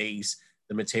TVs,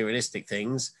 the materialistic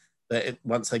things. That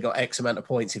once they got X amount of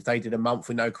points, if they did a month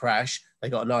with no crash, they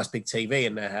got a nice big TV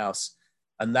in their house.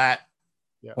 And that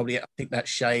probably, I think that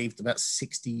shaved about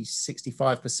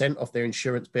 65% off their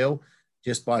insurance bill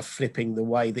just by flipping the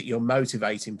way that you're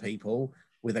motivating people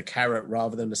with a carrot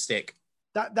rather than a stick.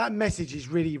 That message is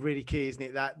really, really key, isn't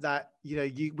it? That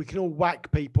we can all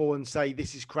whack people and say,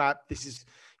 this is crap, this is,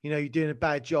 you're doing a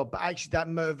bad job. But actually that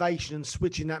motivation and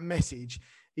switching that message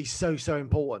is so, so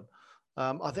important.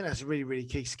 I think that's a really, really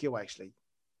key skill, actually.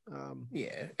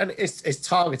 Yeah, and it's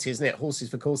targeted, isn't it?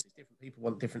 Horses for courses. Different people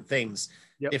want different things.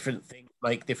 Yep. Different things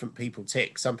make different people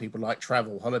tick. Some people like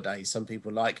travel, holidays. Some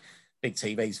people like big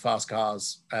TVs, fast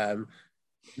cars.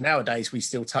 nowadays we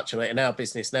still touch on it in our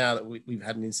business now that we've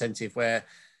had an incentive where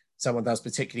someone does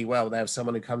particularly well. They have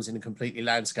someone who comes in and completely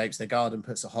landscapes their garden,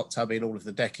 puts a hot tub in, all of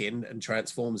the decking, and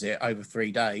transforms it over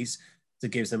 3 days to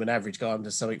gives them an average garden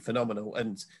to something phenomenal.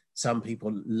 And some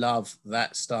people love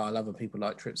that style. Other people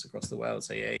like trips across the world.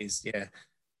 So yeah, he's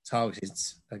targeted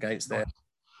against their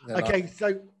okay,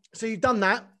 so you've done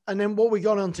that, and then what we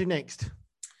gone on to next?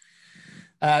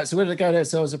 So where did I go there?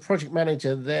 So I was a project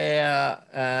manager there,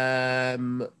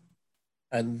 and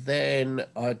then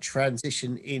I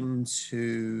transitioned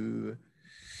into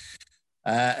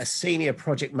a senior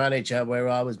project manager where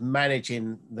I was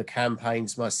managing the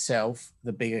campaigns myself,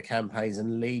 the bigger campaigns,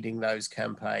 and leading those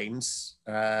campaigns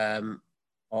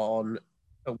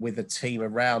with a team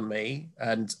around me.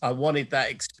 And I wanted that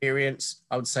experience.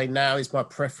 I would say now is my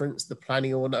preference, the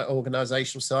planning or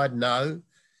organizational side. No.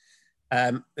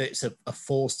 It's a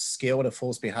forced skill and a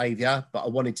forced behavior, but I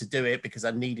wanted to do it because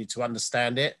I needed to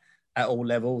understand it at all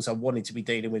levels. I wanted to be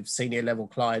dealing with senior level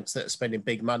clients that are spending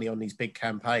big money on these big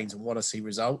campaigns and want to see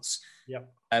results.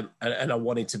 Yep. And I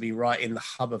wanted to be right in the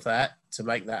hub of that to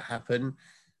make that happen.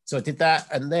 So I did that.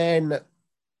 And then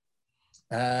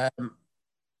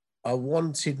I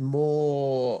wanted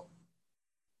more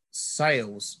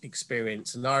sales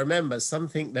experience. And I remember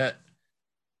something that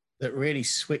really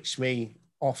switched me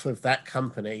off of that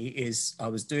company is I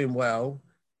was doing well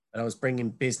and I was bringing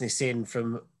business in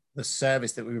from the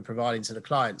service that we were providing to the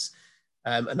clients.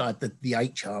 And I had the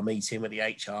HR meeting with the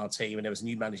HR team, and there was a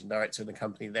new managing director in the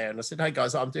company there. And I said, hey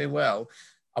guys, I'm doing well.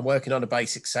 I'm working on a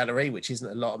basic salary, which isn't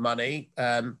a lot of money.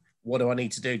 What do I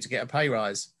need to do to get a pay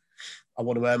rise? I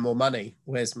want to earn more money.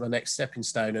 Where's my next stepping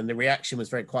stone? And the reaction was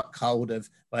quite cold of,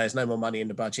 well, there's no more money in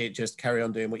the budget. Just carry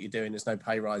on doing what you're doing. There's no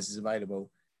pay rises available.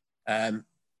 And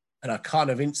I kind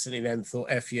of instantly then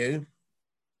thought, F you.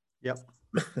 Yep.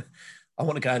 I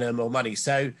want to go and earn more money.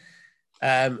 So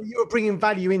you were bringing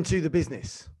value into the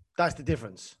business. That's the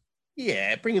difference.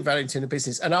 Yeah, bringing value into the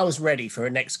business. And I was ready for a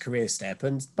next career step.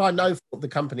 And by no fault, the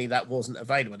company that wasn't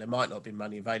available, there might not have been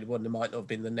money available, and there might not have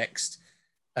been the next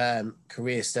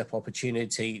career step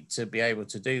opportunity to be able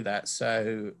to do that.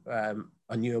 So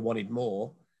I knew I wanted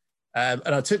more. And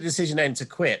I took the decision then to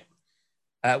quit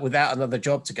without another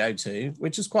job to go to,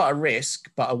 which was quite a risk,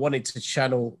 but I wanted to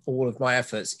channel all of my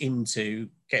efforts into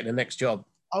getting the next job.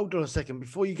 Hold on a second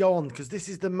before you go on, because this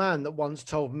is the man that once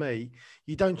told me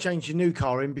you don't change your new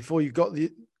car in before you've got the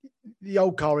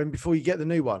old car in before you get the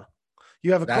new one.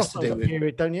 You have a crossover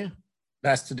period, don't you?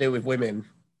 That's to do with women.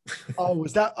 Oh,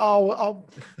 is that? Oh,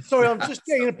 sorry, I'm just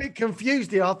getting a bit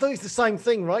confused here. I thought it's the same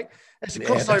thing, right? It's a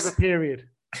crossover period.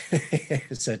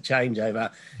 It's a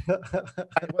changeover.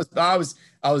 I was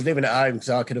living at home because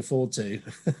I could afford to.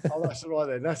 Oh, that's all right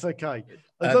then. That's okay.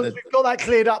 As long as we've got that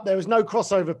cleared up, there was no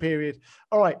crossover period.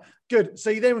 All right, good.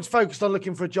 So you then was focused on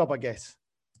looking for a job, I guess.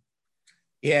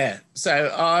 Yeah. So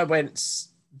I went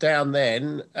down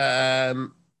then,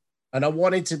 and I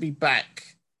wanted to be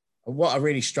back. What I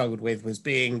really struggled with was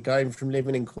going from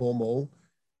living in Cornwall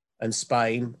and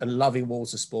Spain and loving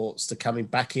water sports to coming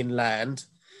back inland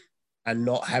and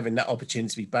not having that opportunity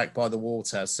to be back by the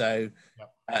water. So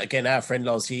again, our friend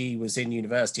Loz, he was in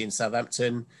university in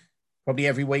Southampton. Probably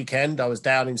every weekend I was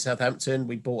down in Southampton.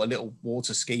 We bought a little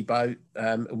water ski boat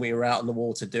and we were out on the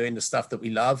water doing the stuff that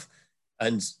we love.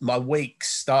 And my weeks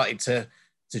started to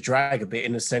drag a bit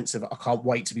in the sense of I can't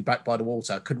wait to be back by the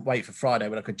water. I couldn't wait for Friday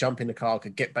when I could jump in the car, I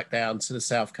could get back down to the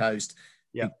south coast.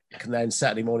 Yeah. And then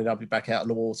Saturday morning I'll be back out on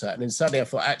the water. And then suddenly I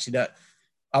thought, actually, that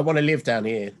I want to live down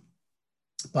here,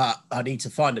 but I need to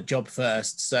find a job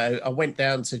first. So I went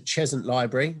down to Cheshunt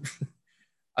Library.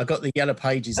 I got the Yellow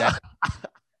Pages out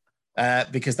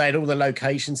because they had all the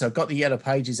locations. So I got the Yellow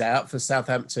Pages out for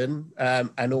Southampton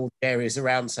and all the areas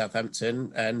around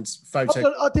Southampton and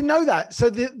photo. I didn't know that.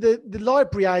 So the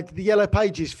library had the Yellow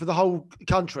Pages for the whole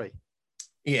country.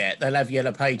 Yeah, they'll have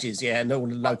Yellow Pages, yeah, and all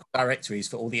the local directories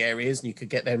for all the areas, and you could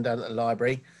get them down at the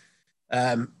library.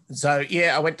 So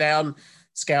yeah, I went down,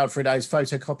 scoured through those,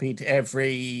 photocopied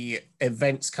every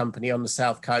events company on the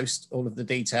south coast, all of the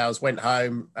details, went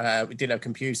home. We didn't have a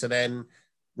computer then,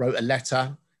 wrote a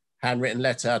letter, handwritten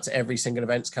letter to every single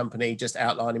events company, just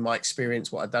outlining my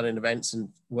experience, what I'd done in events, and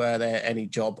were there any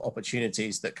job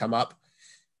opportunities that come up.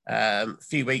 A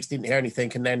few weeks, didn't hear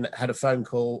anything, and then had a phone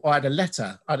call. I had a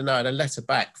letter. I had a letter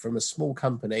back from a small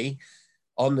company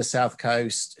on the south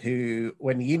coast who,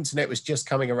 when the internet was just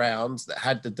coming around, that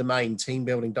had the domain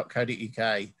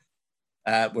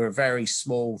teambuilding.co.uk. We're a very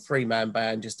small 3-man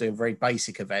band just doing very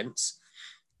basic events.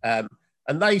 And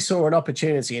they saw an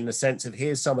opportunity in the sense of,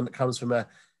 here's someone that comes from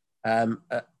an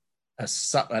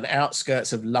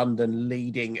outskirts of London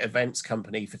leading events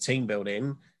company for team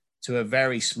building. to a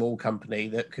very small company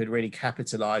that could really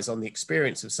capitalize on the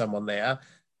experience of someone there.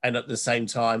 And at the same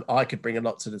time, I could bring a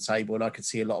lot to the table, and I could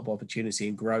see a lot of opportunity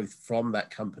and growth from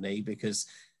that company because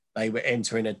they were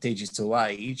entering a digital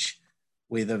age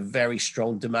with a very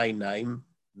strong domain name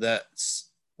that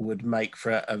would make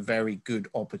for a very good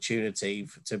opportunity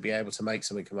to be able to make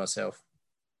something for myself.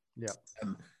 Yeah.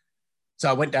 So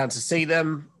I went down to see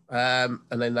them, and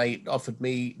then they offered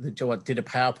me the job. I did a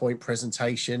PowerPoint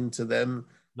presentation to them.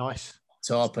 Nice.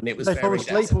 Top, and it was they fall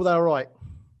asleep or they're all right?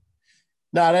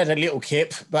 No, they had a little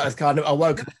kip, but I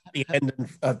woke up at the end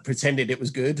and pretended it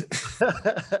was good.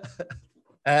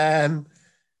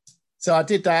 So I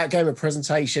did that, gave them a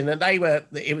presentation, and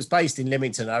it was based in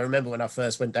Lymington. I remember when I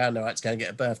first went down there, I had to go and get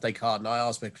a birthday card, and I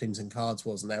asked where Clinton Cards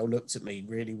was, and they all looked at me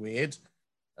really weird.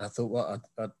 And I thought,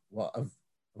 I've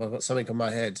got something on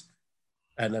my head.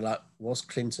 And they're like, what's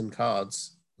Clinton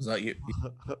Cards? I was like,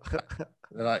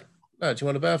 they're like, no, do you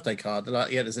want a birthday card? They're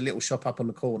like, yeah, there's a little shop up on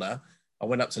the corner. I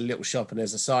went up to the little shop, and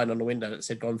there's a sign on the window that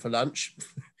said gone for lunch.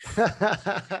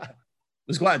 It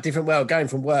was quite a different way of going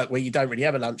from work where you don't really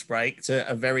have a lunch break to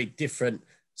a very different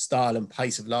style and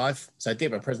pace of life. So I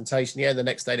did my presentation. Yeah, the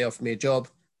next day they offered me a job.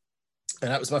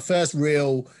 And that was my first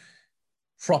real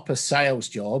proper sales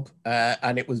job.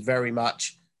 And it was very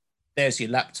much, there's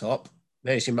your laptop,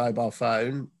 there's your mobile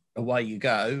phone, away you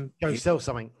go. Go sell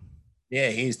something. Yeah,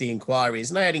 here's the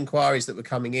inquiries. And I had inquiries that were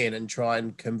coming in and try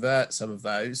and convert some of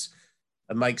those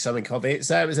and make something of it.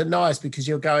 So it was nice because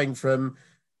you're going from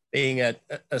being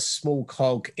a small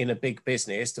cog in a big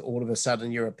business to all of a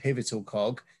sudden you're a pivotal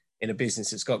cog in a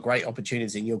business that's got great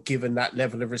opportunity, and you're given that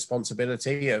level of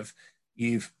responsibility of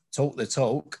you've talked the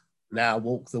talk, now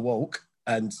walk the walk.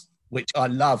 And which I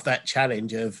love that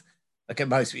challenge of, like,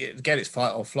 again, it's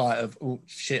fight or flight of, oh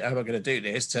shit, how am I going to do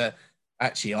this, to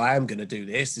actually, I am going to do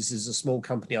this. This is a small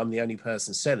company. I'm the only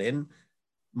person selling.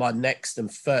 My next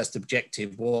and first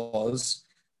objective was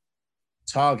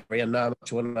target. I know how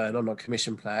much I want to earn on a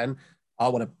commission plan. I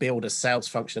want to build a sales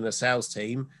function, a sales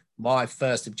team. My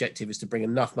first objective is to bring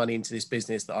enough money into this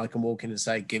business that I can walk in and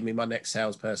say, give me my next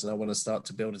salesperson. I want to start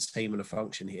to build a team and a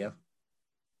function here.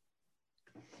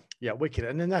 Yeah, wicked.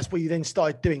 And then that's what you then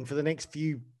started doing for the next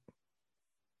few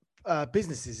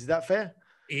businesses. Is that fair?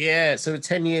 Yeah. So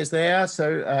 10 years there.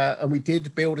 So, and we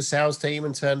did build a sales team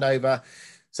and turned over.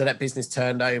 So that business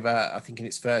turned over, I think in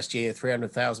its first year,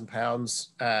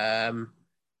 £300,000,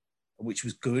 which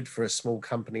was good for a small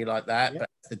company like that. Yeah. But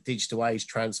the digital age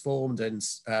transformed and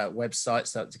websites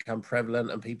started to become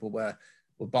prevalent, and people were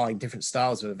buying different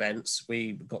styles of events.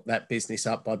 We got that business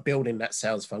up by building that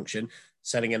sales function,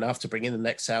 selling enough to bring in the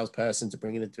next salesperson, to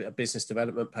bring in a business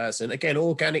development person. Again,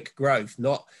 organic growth.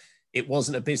 It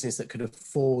wasn't a business that could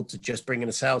afford to just bring in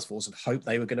a sales force and hope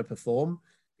they were going to perform.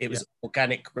 It was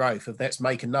organic growth of, let's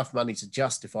make enough money to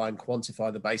justify and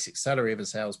quantify the basic salary of a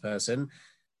salesperson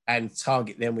and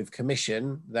target them with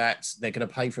commission that they're going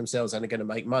to pay for themselves and are going to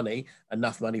make money,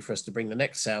 enough money for us to bring the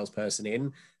next salesperson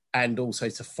in, and also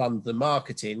to fund the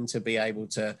marketing to be able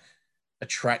to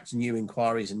attract new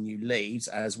inquiries and new leads,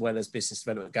 as well as business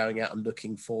development going out and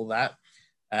looking for that.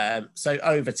 So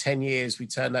over 10 years, we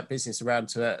turned that business around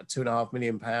to a £2.5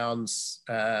 million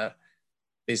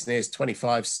business,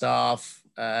 25 staff,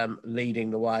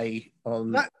 leading the way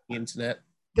on the internet.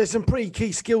 There's some pretty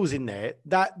key skills in there.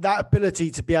 That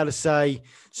ability to be able to say,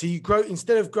 so you grow,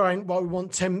 instead of growing, well, we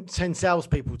want 10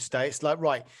 salespeople today. It's like,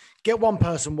 right, get one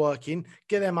person working,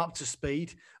 get them up to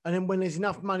speed. And then when there's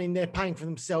enough money and they're paying for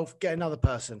themselves, get another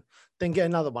person, then get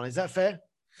another one. Is that fair?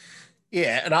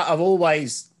 Yeah. And I've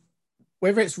always,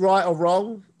 whether it's right or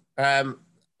wrong, I've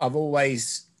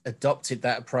always adopted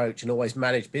that approach and always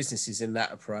managed businesses in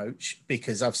that approach,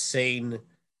 because I've seen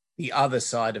the other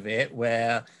side of it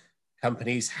where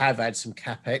companies have had some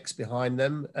capex behind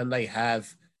them and they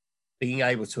have been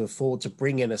able to afford to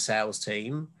bring in a sales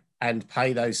team and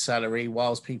pay those salary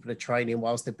whilst people are training,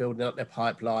 whilst they're building up their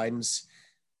pipelines,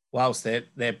 whilst they're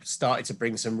starting to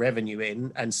bring some revenue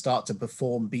in and start to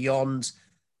perform beyond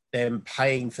them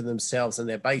paying for themselves and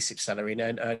their basic salary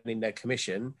and earning their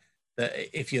commission. That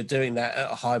if you're doing that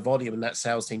at a high volume and that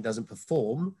sales team doesn't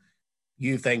perform,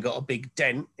 you've then got a big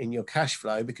dent in your cash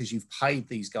flow because you've paid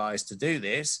these guys to do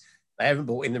this. They haven't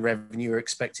brought in the revenue you're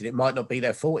expected. It might not be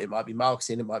their fault. It might be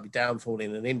marketing. It might be downfall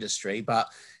in an industry, but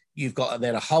you've got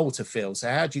then a hole to fill. So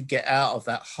how do you get out of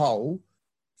that hole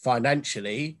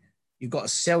financially? You've got to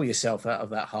sell yourself out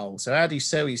of that hole. So how do you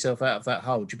sell yourself out of that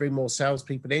hole? Do you bring more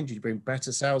salespeople in? Do you bring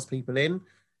better salespeople in?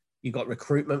 You've got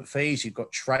recruitment fees, you've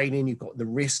got training, you've got the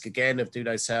risk again of, do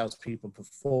those salespeople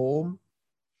perform?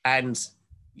 And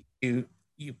you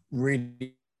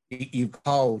really you've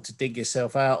hole to dig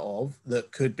yourself out of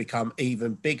that could become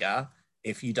even bigger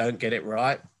if you don't get it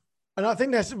right. And I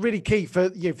think that's really key for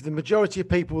for the majority of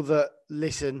people that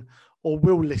listen or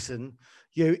will listen.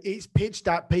 It's pitched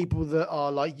at people that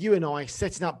are like you and I,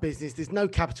 setting up business. There's no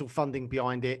capital funding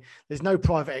behind it. There's no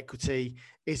private equity.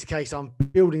 It's a case I'm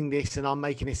building this and I'm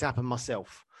making this happen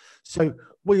myself. So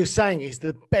what you're saying is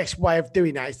the best way of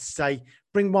doing that is to say,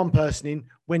 bring one person in.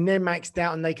 When they're maxed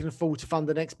out and they can afford to fund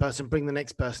the next person, bring the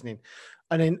next person in,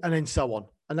 and then so on.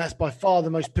 And that's by far the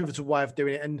most pivotal way of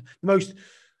doing it, and the most,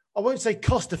 I won't say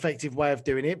cost-effective way of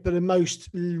doing it, but the most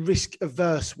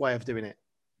risk-averse way of doing it.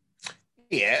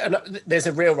 Yeah, and there's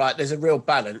a real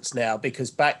balance now,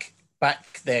 because back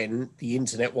then the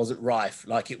internet wasn't rife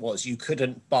like it was. You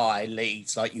couldn't buy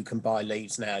leads like you can buy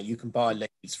leads now. You can buy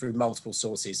leads through multiple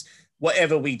sources.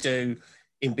 Whatever we do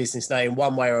in business now, in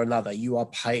one way or another, you are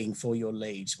paying for your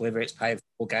leads, whether it's paying for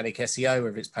organic SEO,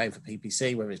 whether it's paying for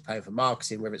PPC, whether it's paying for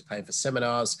marketing, whether it's paying for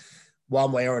seminars.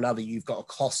 One way or another, you've got a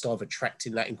cost of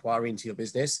attracting that inquiry into your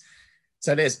business.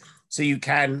 So you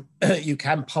can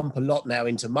pump a lot now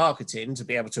into marketing to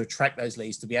be able to attract those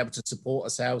leads, to be able to support a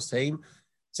sales team.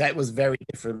 So it was very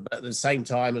different, but at the same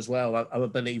time as well, I'm a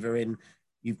believer in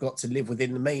you've got to live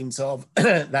within the means of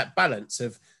that balance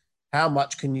of how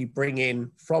much can you bring in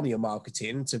from your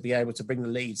marketing to be able to bring the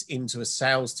leads into a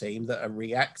sales team that are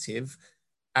reactive,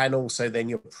 and also then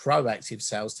your proactive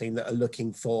sales team that are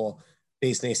looking for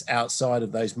business outside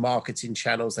of those marketing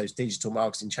channels, those digital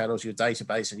marketing channels, your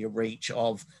database and your reach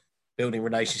of building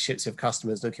relationships with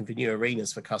customers, looking for new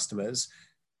arenas for customers.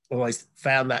 Always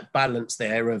found that balance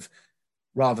there of,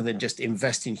 rather than just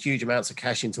investing huge amounts of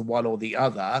cash into one or the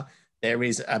other, there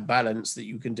is a balance that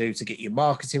you can do to get your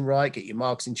marketing right, get your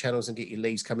marketing channels and get your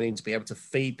leads coming in to be able to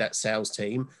feed that sales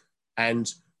team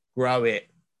and grow it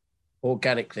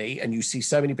organically. And you see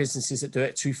so many businesses that do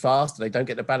it too fast, they don't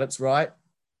get the balance right.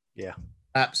 Yeah.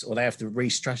 Apps, or they have to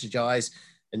re-strategize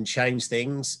and change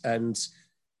things. And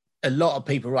a lot of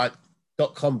people, right,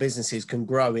 .com businesses can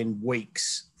grow in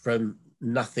weeks from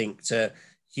nothing to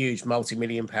huge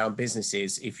multi-million pound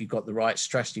businesses if you've got the right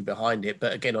strategy behind it.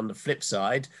 But again, on the flip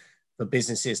side, for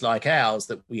businesses like ours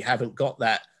that we haven't got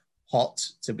that hot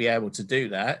to be able to do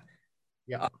that,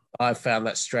 yeah, I've found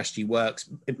that strategy works.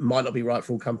 It might not be right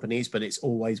for all companies, but it's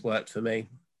always worked for me.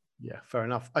 Yeah, fair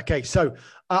enough. Okay, so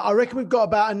I reckon we've got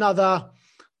about another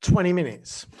 20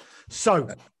 minutes. So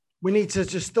we need to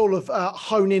just sort of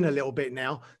hone in a little bit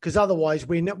now, because otherwise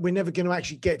we're never going to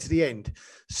actually get to the end.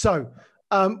 So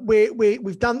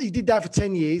we've done, you did that for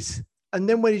 10 years. And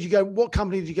then where did you go? What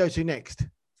company did you go to next?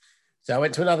 So I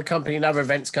went to another company, another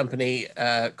events company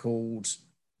called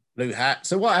Blue Hat.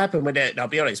 So what happened with it, I'll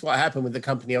be honest, what happened with the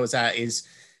company I was at is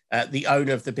the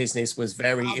owner of the business was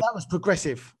very... Oh, that was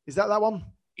Progressive. Is that one?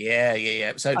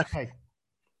 Yeah. So okay.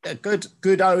 A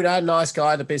good owner, nice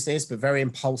guy, the business, but very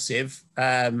impulsive,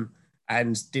 and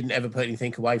didn't ever put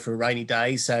anything away for a rainy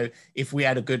day. So if we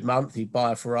had a good month, he'd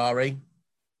buy a Ferrari.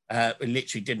 We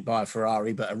literally didn't buy a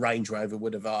Ferrari, but a Range Rover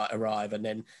would have arrived, and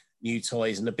then new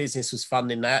toys. And the business was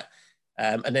funding that.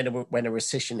 And then when a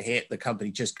recession hit, the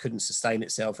company just couldn't sustain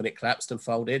itself and it collapsed and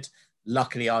folded.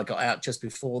 Luckily, I got out just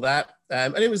before that.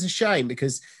 And it was a shame,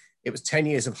 because it was 10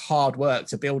 years of hard work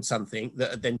to build something that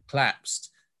had then collapsed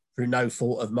through no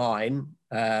fault of mine.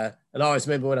 And I always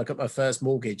remember when I got my first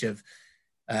mortgage of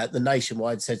the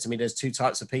Nationwide said to me, there's two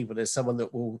types of people. There's someone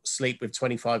that will sleep with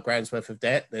 25 grand's worth of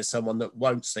debt. There's someone that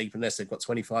won't sleep unless they've got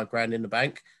 25 grand in the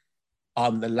bank.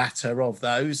 I'm the latter of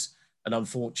those. And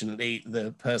unfortunately,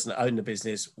 the person that owned the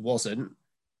business wasn't,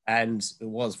 and it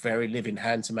was very living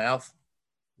hand to mouth.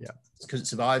 Yeah. Couldn't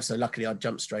survive. So luckily I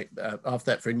jumped straight after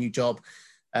that for a new job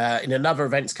in another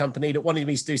events company that wanted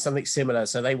me to do something similar.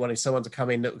 So they wanted someone to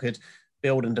come in that could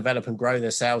build and develop and grow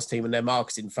their sales team and their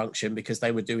marketing function, because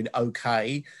they were doing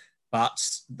okay, but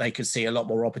they could see a lot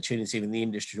more opportunity in the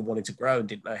industry and wanted to grow and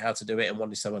didn't know how to do it, and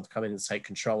wanted someone to come in and take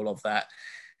control of that.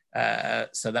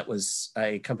 So that was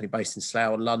a company based in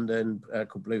Slough in London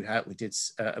called Blue Hat. We did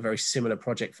a very similar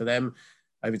project for them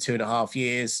over 2.5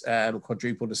 years,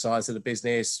 quadrupled the size of the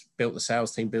business, built the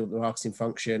sales team, built the marketing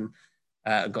function,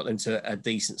 and got them to a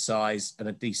decent size and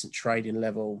a decent trading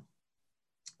level.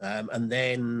 And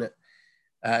then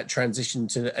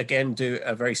transitioned to, again, do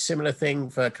a very similar thing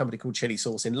for a company called Chili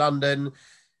Sauce in London.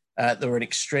 They were an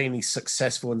extremely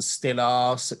successful, and still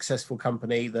are, successful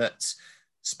company that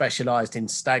specialized in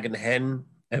stag and hen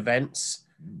events.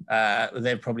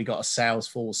 They've probably got a sales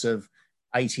force of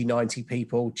 80, 90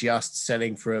 people just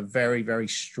selling for a very, very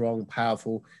strong,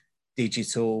 powerful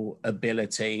digital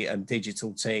ability and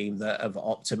digital team that have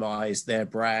optimized their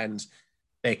brand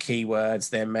their keywords,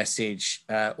 their message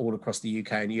all across the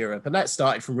UK and Europe. And that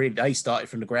started from they started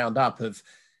from the ground up of,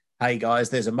 hey guys,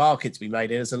 there's a market to be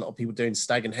made. There's a lot of people doing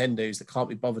stag and hen do's that can't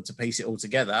be bothered to piece it all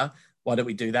together. Why don't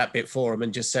we do that bit for them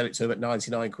and just sell it to them at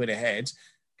 99 quid a head?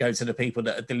 Go to the people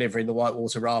that are delivering the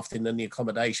whitewater rafting and the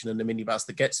accommodation and the minibus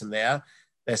that gets them there.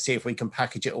 Let's see if we can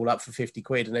package it all up for 50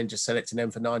 quid and then just sell it to them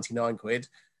for 99 quid.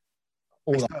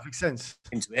 All Makes perfect sense.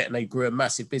 Into it, and they grew a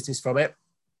massive business from it.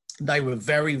 They were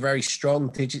very, very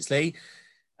strong digitally.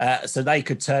 So they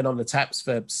could turn on the taps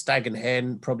for stag and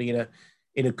hen probably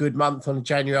in a good month on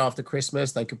January after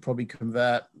Christmas. They could probably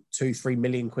convert 2-3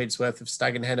 million quid's worth of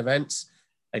stag and hen events.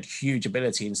 They had huge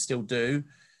ability and still do.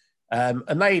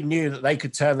 And they knew that they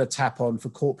could turn the tap on for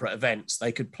corporate events.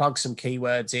 They could plug some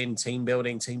keywords in, team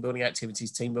building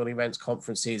activities, team building events,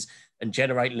 conferences, and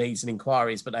generate leads and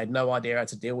inquiries, but they had no idea how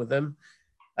to deal with them.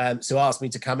 So asked me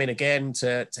to come in again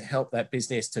to help that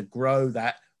business to grow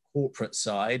that corporate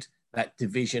side, that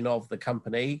division of the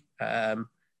company. And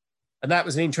that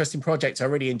was an interesting project. I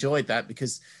really enjoyed that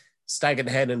because stag and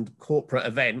hen and corporate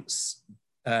events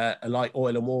are like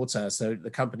oil and water. So the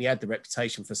company had the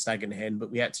reputation for stag and hen, but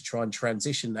we had to try and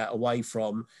transition that away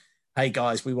from, hey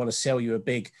guys, we want to sell you a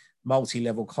big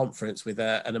multi-level conference with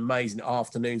an amazing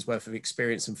afternoon's worth of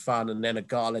experience and fun, and then a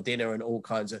gala dinner and all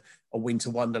kinds of a winter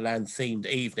wonderland themed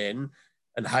evening.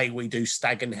 And hey, we do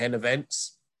stag and hen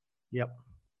events. Yep.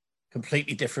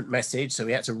 Completely different message. So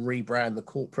we had to rebrand the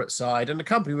corporate side, and the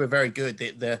company were very good.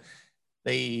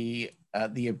 The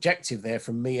objective there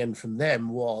from me and from them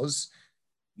was,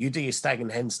 you do your stag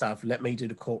and hen stuff, let me do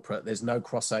the corporate. There's no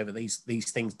crossover.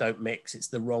 These things don't mix. It's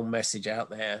the wrong message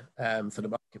out there for the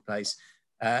marketplace.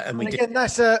 And again,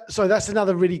 that's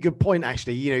another really good point,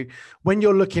 actually. You know, when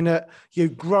you're looking at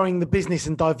growing the business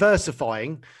and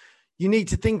diversifying, you need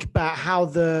to think about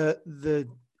how it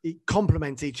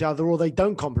complements each other, or they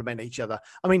don't complement each other.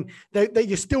 I mean,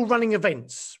 you're still running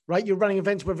events, right? You're running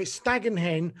events, whether it's stag and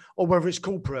hen or whether it's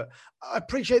corporate. I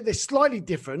appreciate they're slightly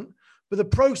different, but the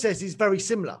process is very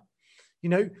similar, you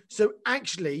know? So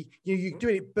actually, you're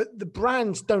doing it, but the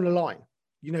brands don't align.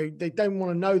 You know, they don't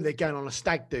want to know they're going on a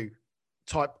stag do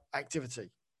type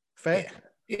activity. Fair?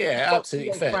 Yeah,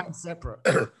 absolutely fair. Brands separate.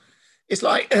 It's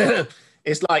like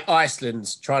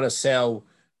Iceland's trying to sell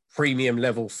premium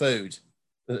level food.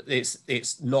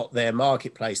 It's not their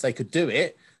marketplace. They could do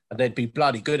it and they'd be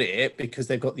bloody good at it because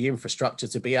they've got the infrastructure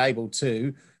to be able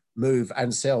to move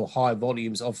and sell high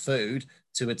volumes of food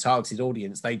to a targeted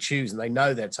audience. They choose and they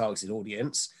know their targeted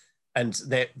audience, and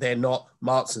they're not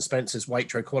Marks and Spencer's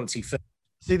Waitrose quality food.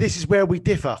 See, this is where we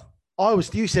differ.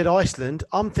 You said Iceland.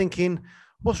 I'm thinking,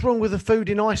 what's wrong with the food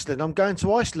in Iceland? I'm going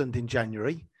to Iceland in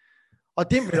January. I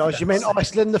didn't realise you meant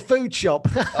Iceland, the food shop.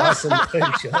 Iceland, the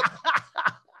food shop.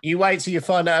 You wait till you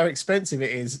find out how expensive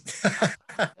it is.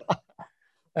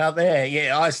 Out there,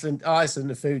 yeah, Iceland,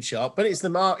 the food shop. But it's the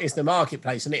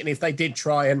marketplace, isn't it? And if they did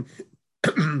try and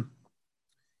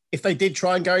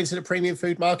go into the premium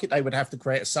food market, they would have to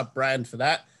create a sub brand for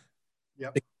that.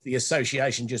 Yep. The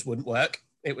association just wouldn't work.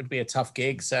 It would be a tough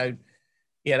gig. So,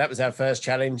 yeah, that was our first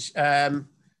challenge. And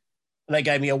they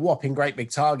gave me a whopping great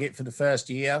big target for the first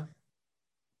year,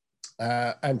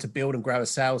 and to build and grow a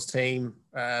sales team.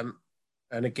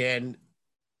 And again,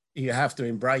 you have to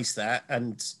embrace that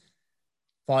and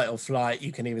fight or flight.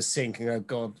 You can either sink and go,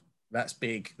 God, that's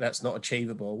big. That's not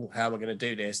achievable. How am I going to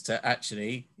do this? To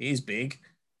actually, it is big.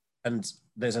 And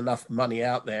there's enough money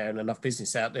out there and enough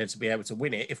business out there to be able to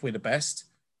win it if we're the best.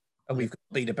 And we've got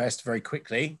to be the best very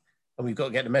quickly. And we've got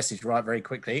to get the message right very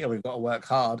quickly. And we've got to work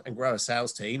hard and grow a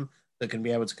sales team that can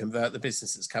be able to convert the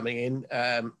business that's coming in.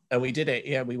 And we did it.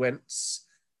 Yeah, we went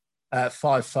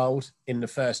fivefold in the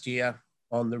first year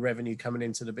on the revenue coming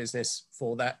into the business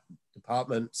for that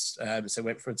department. So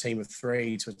went from a team of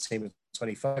 3 to a team of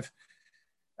 25.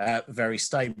 Very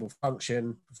stable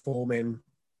function, performing.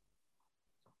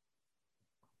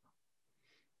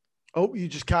 Oh, you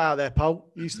just cut out there, Paul.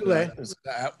 You still there?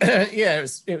 Yeah, it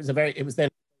was then a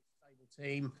stable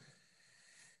team,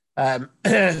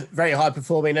 very high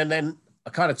performing, and then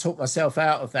I kind of talked myself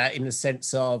out of that in the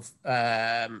sense of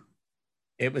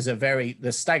it was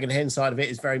the stag and hen side of it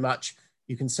is very much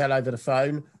you can sell over the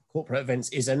phone. Corporate events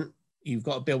isn't. You've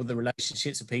got to build the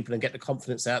relationships with people and get the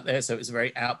confidence out there. So it was a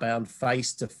very outbound,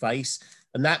 face to face,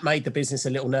 and that made the business a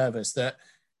little nervous. That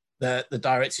the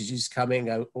directors just come in and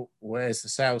go, oh, where's the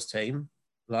sales team?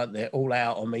 Like they're all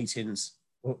out on meetings.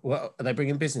 What are they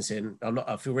bringing business in?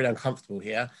 I feel really uncomfortable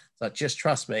here. It's like, just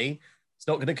trust me. It's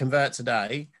not going to convert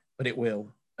today, but it will.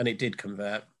 And it did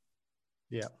convert.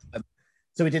 Yeah.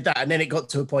 So we did that. And then it got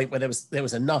to a point where there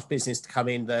was enough business to come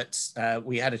in that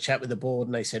we had a chat with the board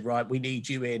and they said, right, we need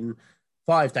you in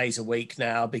 5 days a week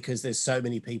now because there's so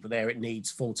many people there. It needs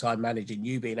full-time managing.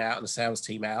 You being out and the sales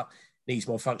team out needs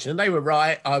more function. And they were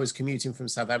right. I was commuting from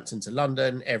Southampton to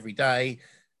London every day.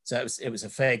 So it was a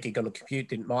fair gig on the commute.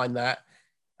 Didn't mind that.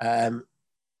 And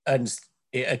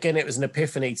it was an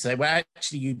epiphany to say, well,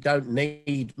 actually, you don't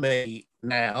need me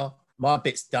now. My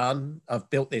bit's done. I've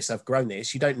built this. I've grown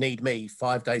this. You don't need me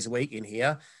 5 days a week in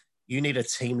here. You need a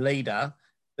team leader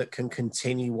that can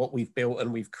continue what we've built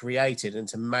and we've created, and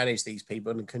to manage these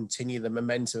people and continue the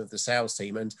momentum of the sales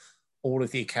team and all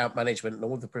of the account management and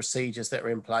all the procedures that are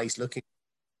in place, looking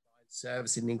at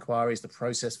servicing the inquiries, the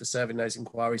process for serving those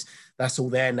inquiries. That's all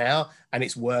there now and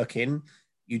it's working.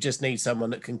 You just need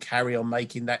someone that can carry on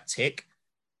making that tick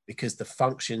because the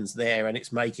function's there and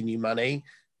it's making you money.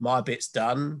 My bit's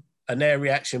done. And their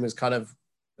reaction was kind of,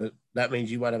 that means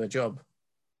you won't have a job.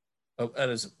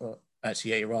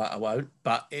 Actually, yeah, you're right, I won't.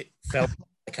 But it felt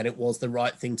like, and it was the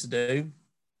right thing to do.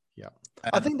 Yeah.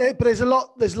 I think but there's a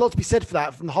lot to be said for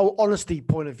that from the whole honesty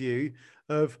point of view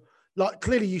of, like,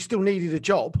 clearly you still needed a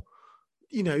job.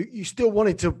 You know, you still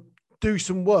wanted to do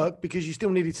some work because you still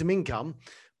needed some income,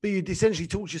 but you'd essentially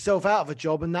talked yourself out of a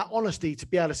job, and that honesty to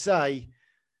be able to say,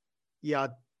 yeah, I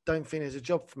don't think there's a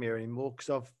job for me anymore because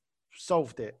I've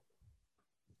solved it.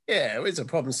 Yeah, it was a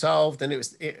problem solved, and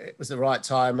it was the right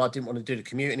time. I didn't want to do the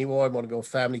commute anymore. I wanted more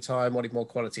family time, wanted more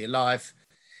quality of life.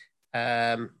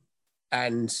 And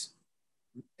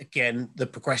again, the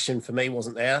progression for me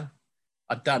wasn't there.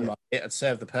 I'd done my bit, I'd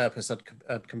served the purpose,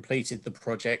 I'd completed the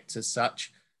project as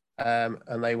such,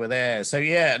 and they were there. So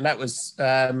yeah, and that was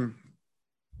in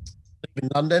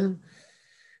London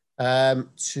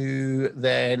to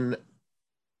then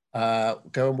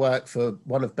go and work for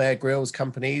one of Bear Grylls'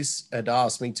 companies. Had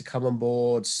asked me to come on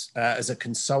board as a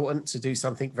consultant to do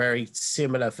something very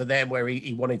similar for them, where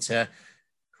he wanted to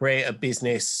create a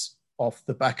business off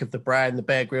the back of the brand. The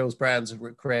Bear Grylls brands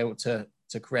are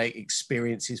to create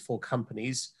experiences for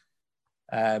companies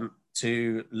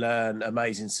to learn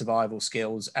amazing survival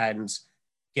skills and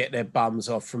get their bums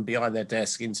off from behind their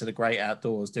desk into the great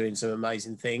outdoors, doing some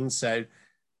amazing things. So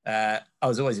I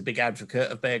was always a big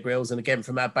advocate of Bear Grylls. And again,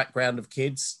 from our background of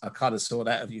kids, I kind of saw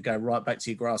that of you going right back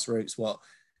to your grassroots, what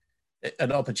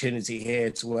an opportunity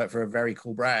here to work for a very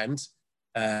cool brand,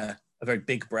 a very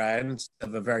big brand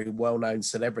of a very well-known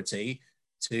celebrity,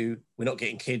 to we're not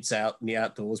getting kids out in the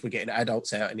outdoors, we're getting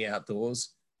adults out in the outdoors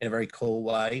in a very cool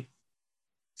way.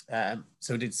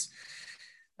 So we did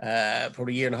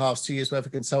probably a year and a half, 2 years worth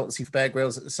of consultancy for Bear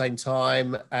Grylls at the same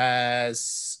time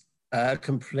as a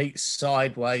complete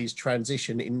sideways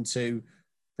transition into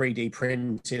 3D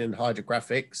printing and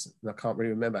hydrographics. And I can't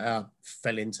really remember how I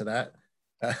fell into that.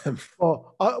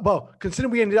 Well,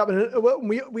 considering we ended up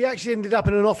we actually ended up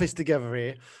in an office together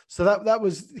here, so that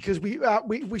was because we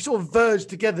sort of verged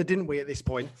together, didn't we, at this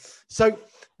point? So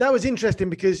that was interesting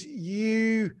because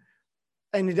you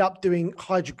ended up doing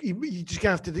you just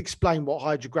have to explain what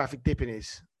hydrographic dipping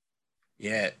is.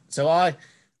 Yeah, so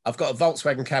I've got a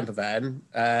Volkswagen camper van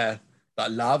that I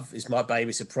love. It's my baby.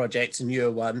 It's a project, a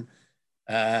newer one.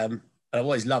 I've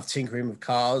always loved tinkering with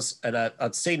cars, and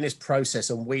I'd seen this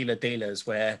process on wheeler dealers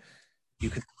where you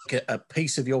could get a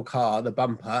piece of your car, the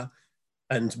bumper,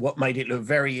 and what made it look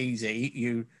very easy,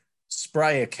 you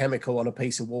spray a chemical on a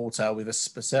piece of water with a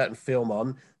certain film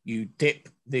on, you dip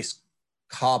this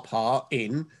car part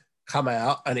in, come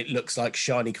out, and it looks like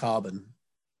shiny carbon.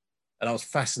 And I was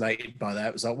fascinated by that.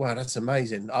 It was like, wow, that's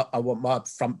amazing. I want my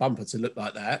front bumper to look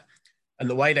like that. And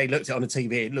the way they looked at it on the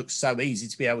TV, it looked so easy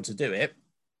to be able to do it.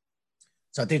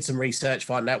 So I did some research,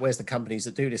 finding out where's the companies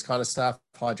that do this kind of stuff,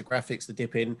 hydrographics, the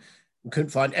dipping, and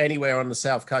couldn't find anywhere on the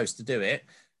South Coast to do it.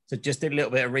 So just did a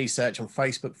little bit of research on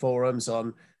Facebook forums,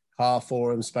 on car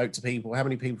forums, spoke to people. How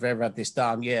many people have ever had this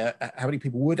done? Yeah. How many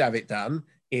people would have it done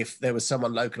if there was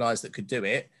someone localized that could do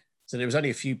it? So there was only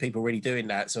a few people really doing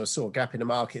that. So I saw a gap in the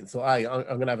market and thought, hey, I'm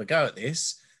going to have a go at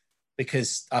this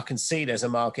because I can see there's a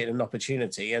market and an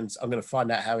opportunity, and I'm going to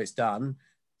find out how it's done,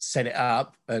 set it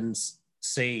up, and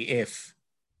see if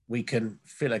we can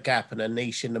fill a gap and a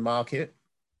niche in the market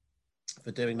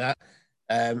for doing that.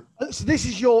 So this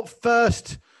is your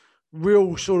first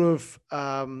real sort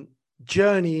of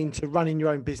journey into running your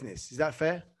own business. Is that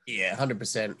fair? Yeah,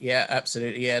 100%. Yeah,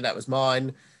 absolutely. Yeah, that was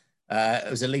mine. It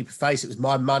was a leap of faith. It was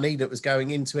my money that was going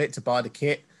into it to buy the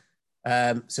kit.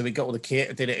 So we got all the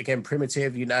kit, did it again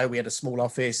primitive. You know, we had a small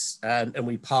office and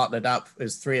we partnered up.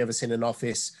 There's three of us in an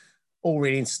office, all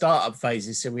really in startup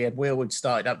phases. So we had Will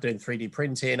started up doing 3D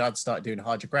printing. I'd started doing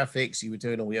hydrographics. You were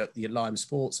doing all the Lime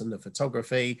Sports and the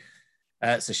photography.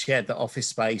 So shared the office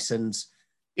space. And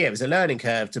yeah, it was a learning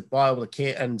curve to buy all the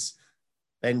kit and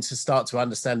then to start to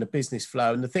understand the business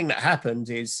flow. And the thing that happened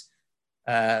is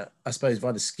I suppose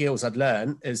by the skills I'd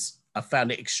learned, is I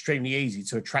found it extremely easy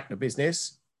to attract the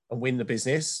business and win the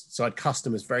business. So I had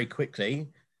customers very quickly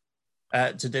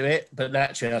to do it. But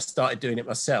naturally, I started doing it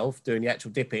myself, doing the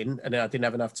actual dipping, and then I didn't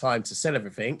have enough time to sell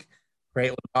everything,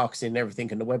 create all the marketing and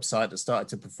everything, and the website that started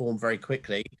to perform very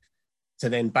quickly, to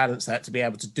then balance that to be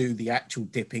able to do the actual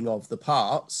dipping of the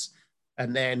parts.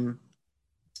 And then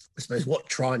I suppose what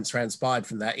transpired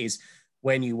from that is,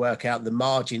 when you work out the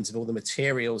margins of all the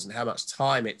materials and how much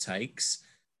time it takes,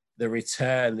 the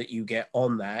return that you get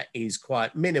on that is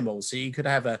quite minimal. So you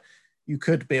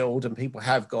could build, and people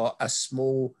have got, a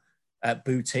small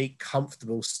boutique,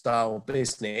 comfortable style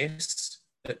business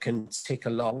that can tick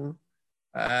along.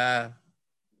 And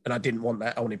I didn't want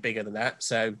that. I wanted bigger than that.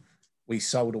 So we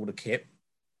sold all the kit.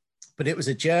 But it was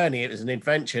a journey. It was an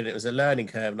adventure. And it was a learning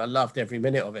curve. And I loved every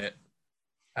minute of it.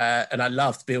 And I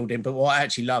loved building. But what I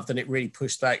actually loved, and it really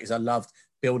pushed back, is I loved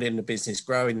building the business,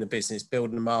 growing the business,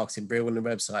 building the marketing, building the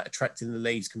website, attracting the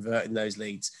leads, converting those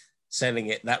leads, selling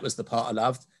it. That was the part I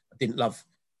loved. I didn't love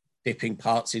dipping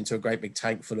parts into a great big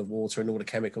tank full of water and all the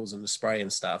chemicals and the spray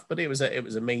and stuff. But it was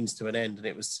a means to an end, and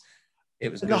it was.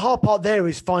 And the hard part there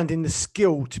is finding the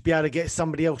skill to be able to get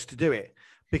somebody else to do it,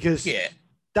 because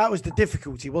that was the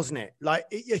difficulty, wasn't it? Like,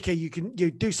 okay, you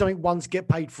do something once, get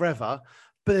paid forever,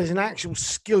 but there's an actual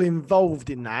skill involved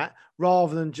in that,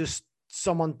 rather than just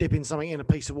someone dipping something in a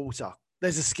piece of water.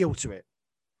 There's a skill to it.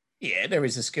 Yeah, there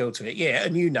is a skill to it. Yeah,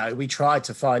 and we tried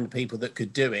to find people that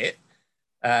could do it,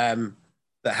 that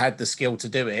had the skill to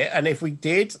do it. And if we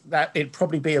did, that it'd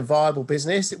probably be a viable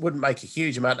business. It wouldn't make a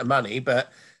huge amount of money,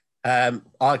 but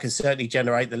I could certainly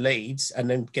generate the leads and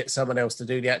then get someone else to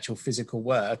do the actual physical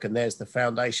work. And there's the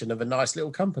foundation of a nice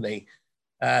little company.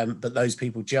 But those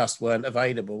people just weren't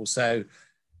available. So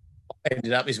what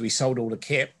ended up is we sold all the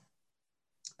kit,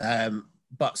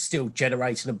 but still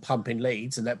generating and pumping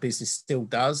leads, and that business still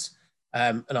does.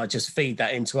 And I just feed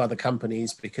that into other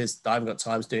companies because I haven't got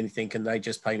time to do anything, and they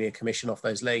just pay me a commission off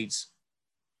those leads.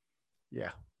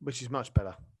 Yeah, which is much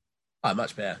better. Oh,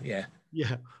 much better. Yeah.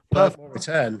 Yeah. Perfect. More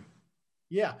return.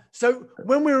 Yeah. So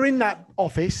when we were in that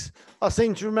office, I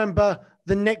seem to remember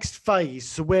the next phase.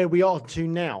 So where we are to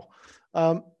now.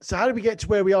 So how did we get to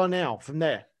where we are now from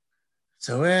there?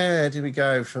 So where did we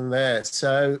go from there?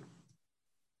 So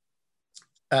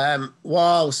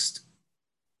whilst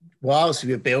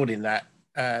we were building that,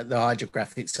 the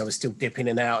hydrographics, I was still dipping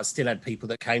in and out. I still had people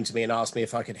that came to me and asked me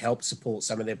if I could help support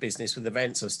some of their business with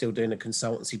events. I was still doing the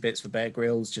consultancy bits for Bear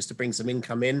Grylls just to bring some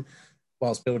income in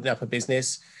whilst building up a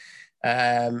business.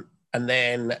 And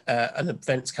then an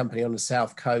events company on the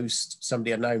South Coast,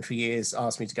 somebody I'd known for years,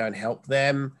 asked me to go and help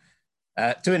them.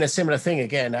 Doing a similar thing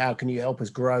again. How can you help us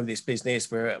grow this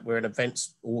business? We're an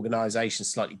events organisation,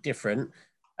 slightly different.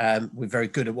 We're very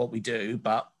good at what we do,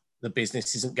 but the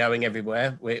business isn't going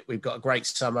everywhere. We've got a great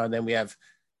summer, and then we have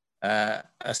a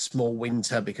small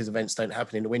winter because events don't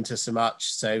happen in the winter so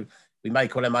much. So we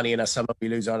make all our money in our summer, we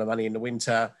lose all our money in the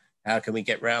winter. How can we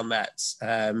get around that?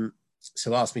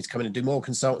 So asked me to come in and do more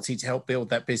consultancy to help build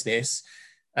that business.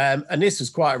 And this was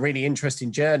quite a really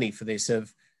interesting journey for this.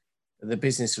 The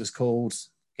business was called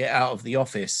Get Out of the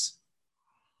Office,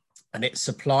 and it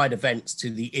supplied events to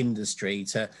the industry,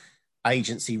 to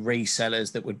agency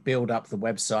resellers that would build up the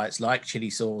websites like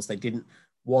Chili Sauce. They didn't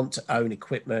want to own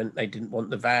equipment. They didn't want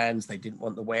the vans. They didn't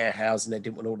want the warehouse, and they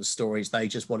didn't want all the storage. They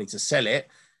just wanted to sell it,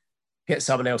 get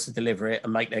someone else to deliver it,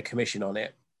 and make their commission on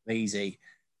it. Easy.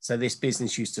 So this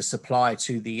business used to supply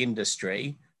to the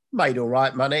industry, made all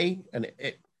right money,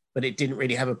 but it didn't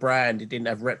really have a brand. It didn't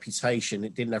have reputation.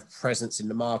 It didn't have presence in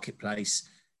the marketplace.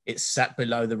 It sat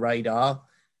below the radar.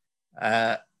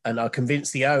 And I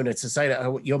convinced the owner to say that,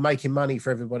 oh, you're making money for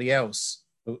everybody else.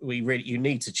 You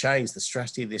need to change the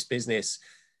strategy of this business.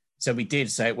 So we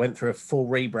did. So it went through a full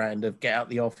rebrand of Get Out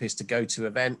the Office to Go To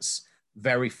Events,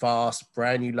 very fast,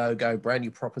 brand new logo, brand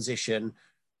new proposition,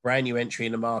 brand new entry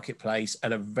in the marketplace,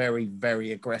 and a very,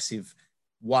 very aggressive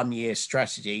 1-year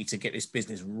strategy to get this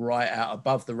business right out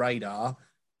above the radar,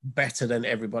 better than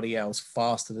everybody else,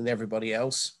 faster than everybody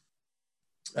else.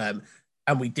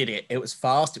 And we did it. It was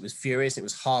fast, it was furious, it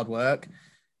was hard work,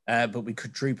 but we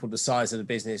quadrupled the size of the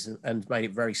business and made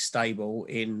it very stable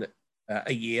in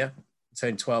a year. So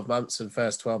in 12 months, the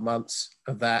first 12 months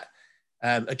of that,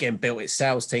 again, built its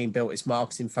sales team, built its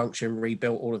marketing function,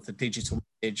 rebuilt all of the digital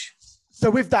message. So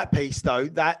with that piece though,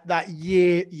 that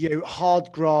year,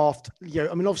 hard graft,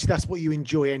 I mean, obviously that's what you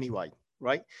enjoy anyway,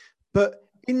 right? But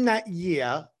in that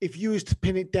year, if you was to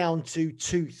pin it down to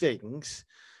 2 things,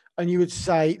 and you would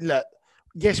say, look,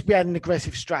 yes, we had an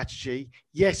aggressive strategy.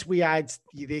 Yes, we had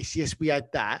this. Yes, we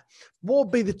had that. What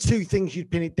would be the 2 things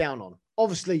you'd pin it down on?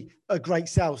 obviously a great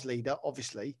sales leader,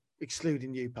 obviously,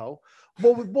 excluding you, Paul.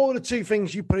 What were the two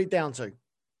things you put it down to?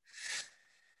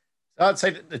 I'd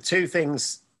say that the two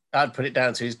things I'd put it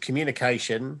down to is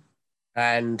communication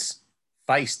and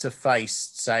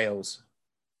face-to-face sales.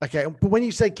 Okay, but when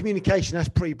you say communication, that's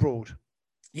pretty broad.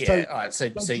 Yeah, So, all right.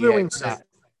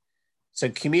 So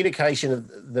communication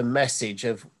of the message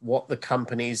of what the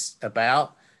company's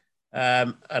about.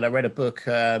 And I read a book,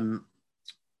 I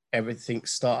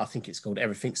think it's called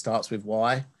Everything Starts with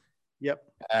Why. Yep.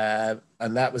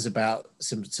 And that was about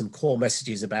some core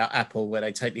messages about Apple, where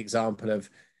they take the example of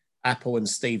Apple and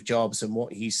Steve Jobs and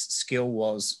what his skill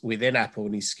was within Apple.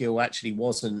 And his skill actually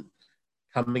wasn't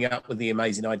coming up with the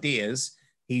amazing ideas.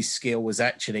 His skill was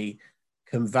actually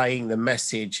conveying the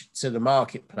message to the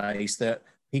marketplace that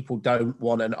people don't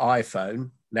want an iPhone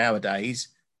nowadays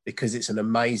because it's an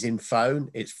amazing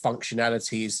phone. Its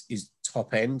functionality is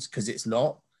top end, because it's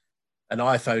not. An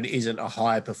iPhone isn't a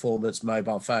high performance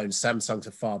mobile phone. Samsung's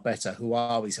are far better.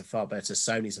 Huawei's are far better.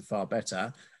 Sony's are far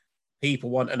better. People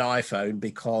want an iPhone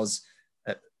because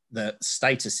the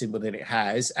status symbol that it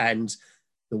has and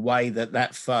the way that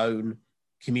that phone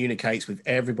communicates with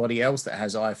everybody else that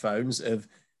has iPhones, of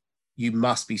you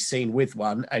must be seen with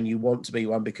one and you want to be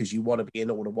one because you want to be in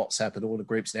all the WhatsApp and all the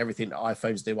groups and everything that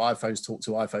iPhones do. iPhones talk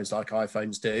to iPhones like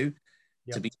iPhones do.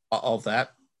 Yep. To be part of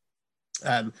that.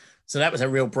 So that was a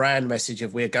real brand message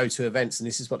of we're go-to events, and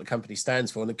this is what the company stands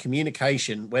for. And the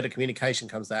communication, where the communication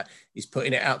comes at, is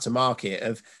putting it out to market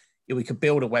of, we could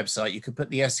build a website, you could put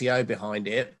the SEO behind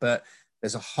it, but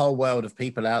there's a whole world of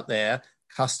people out there,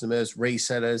 customers,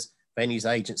 resellers, venues,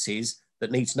 agencies,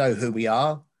 that need to know who we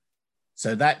are.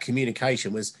 So that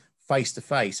communication was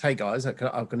face-to-face. Hey guys, I'm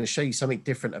going to show you something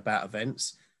different about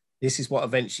events. This is what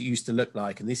events used to look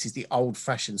like. And this is the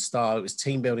old-fashioned style. It was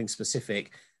team building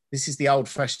specific. This is the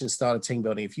old-fashioned style of team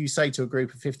building. If you say to a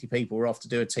group of 50 people, we're off to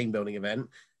do a team building event,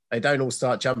 they don't all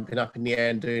start jumping up in the air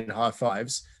and doing high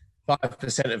fives.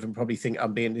 5% of them probably think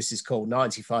this is cool.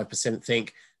 95%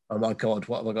 think, oh my God,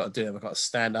 what have I got to do? Have I got to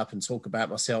stand up and talk about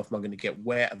myself? Am I going to get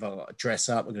wet? Have I got to dress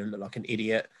up? I'm going to look like an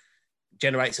idiot.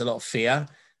 Generates a lot of fear.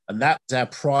 And that was our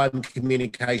prime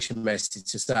communication message,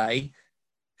 to say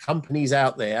companies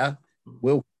out there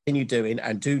will continue doing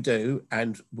and do,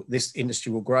 and this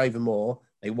industry will grow even more.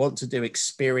 They want to do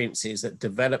experiences that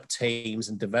develop teams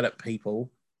and develop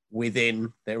people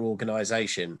within their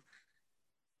organization.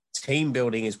 Team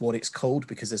building is what it's called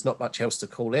because there's not much else to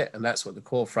call it. And that's what the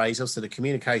core phrase was. So the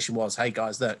communication was, hey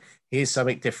guys, look, here's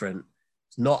something different.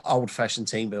 It's not old-fashioned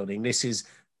team building. This is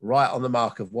right on the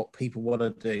mark of what people want to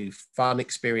do. Fun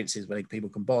experiences where people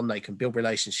can bond, they can build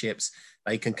relationships,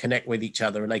 they can connect with each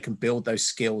other, and they can build those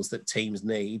skills that teams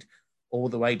need, all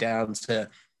the way down to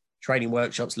training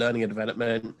workshops, learning and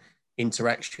development,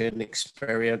 interaction,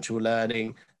 experiential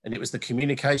learning. And it was the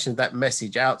communication of that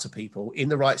message out to people in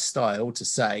the right style to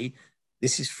say,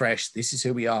 this is fresh, this is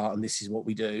who we are, and this is what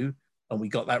we do. And we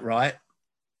got that right.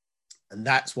 And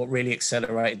that's what really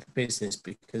accelerated the business,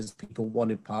 because people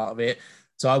wanted part of it.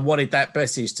 So I wanted that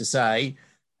message to say,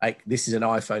 like, this is an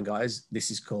iPhone, guys. This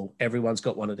is cool. Everyone's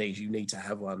got one of these. You need to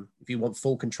have one. If you want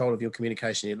full control of your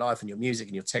communication in your life and your music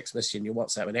and your text message and your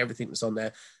WhatsApp and everything that's on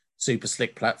there, super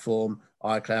slick platform,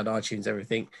 iCloud, iTunes,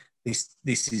 everything. This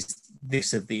is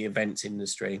this of the events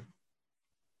industry.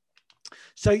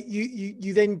 So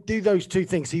you then do those two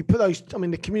things. So you put those, I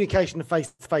mean, the communication of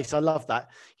face-to-face, I love that.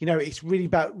 You know, it's really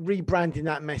about rebranding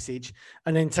that message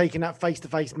and then taking that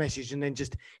face-to-face message and then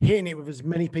just hitting it with as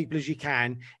many people as you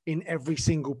can in every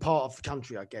single part of the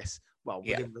country, I guess. Well,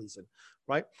 within reason,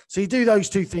 right? So you do those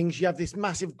two things. You have this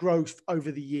massive growth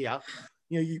over the year.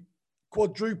 You know, you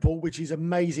quadruple, which is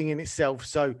amazing in itself.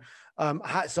 So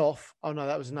hats off. Oh no,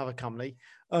 that was another company.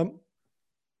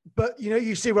 But you know,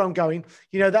 you see where I'm going.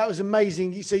 You know, that was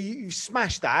amazing. So you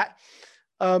smashed that.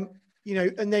 You know,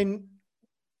 and then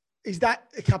is that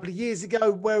a couple of years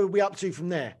ago? Where are we up to from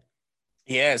there?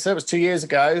 Yeah, so that was 2 years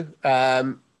ago.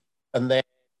 And then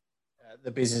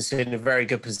the business in a very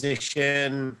good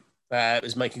position. It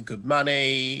was making good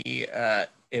money.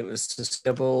 It was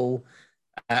sustainable.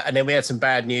 And then we had some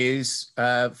bad news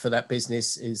for that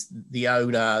business. Is the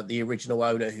owner, the original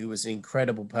owner, who was an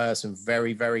incredible person,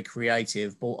 very, very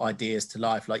creative, brought ideas to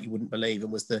life like you wouldn't believe,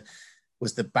 and was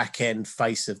the back end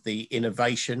face of the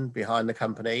innovation behind the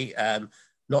company.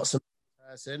 Not some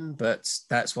person, but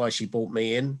that's why she brought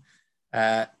me in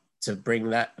to bring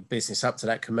that business up to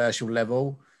that commercial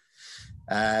level.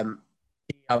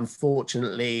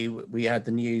 Unfortunately, we had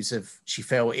the news of she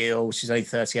fell ill. She's only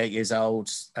 38 years old,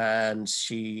 and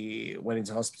she went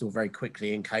into hospital very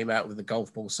quickly and came out with a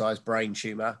golf ball sized brain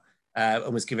tumor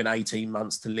and was given 18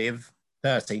 months to live.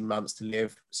 13 months to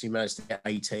live. She managed to get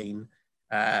 18,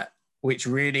 which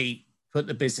really put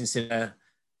the business in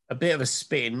a bit of a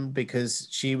spin, because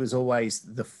she was always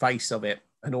the face of it,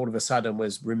 and all of a sudden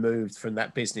was removed from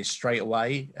that business straight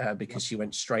away, because she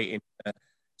went straight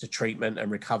into treatment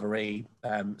and recovery.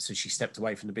 So she stepped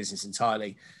away from the business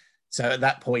entirely. So at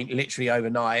that point, literally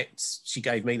overnight, she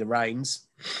gave me the reins,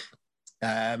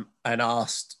 and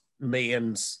asked me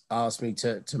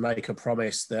to make a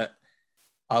promise that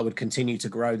I would continue to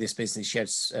grow this business. She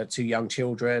has 2 young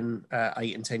children,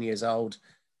 8 and 10 years old.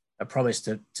 A promise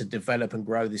to develop and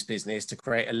grow this business, to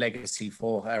create a legacy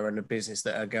for her and a business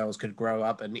that her girls could grow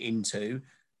up and into.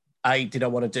 A, did I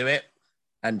want to do it?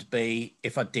 And B,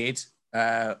 if I did,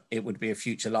 it would be a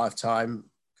future lifetime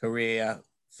career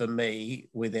for me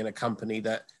within a company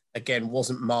that, again,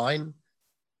 wasn't mine,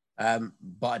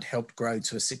 but I'd helped grow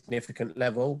to a significant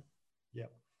level. Yeah.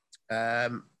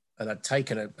 And I'd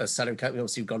taken a salary cut. We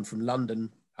obviously gone from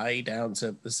London pay down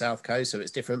to the South Coast, so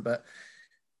it's different, but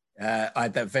I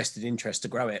had that vested interest to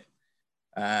grow it.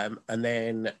 And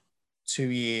then 2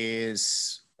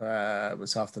 years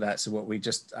was after that. So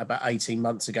about 18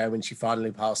 months ago, when she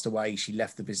finally passed away, she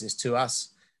left the business to us,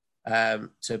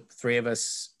 to 3 of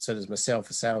us. So there's myself,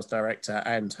 a sales director,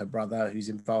 and her brother, who's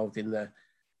involved in the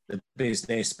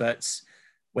business. But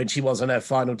when she was on her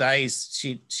final days,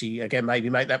 she again made me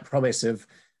make that promise of,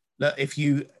 look, if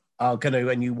you are going to,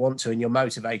 and you want to, and you're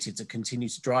motivated to continue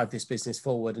to drive this business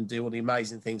forward and do all the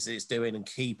amazing things that it's doing and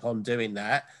keep on doing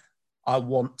that, I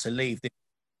want to leave this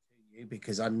to you,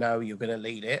 because I know you're going to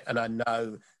lead it, and I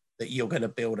know that you're going to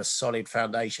build a solid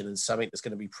foundation and something that's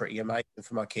going to be pretty amazing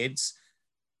for my kids.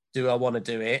 Do I want to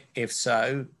do it? If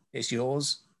so, it's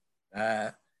yours.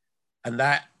 And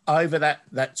that, over that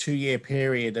 2-year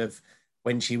period of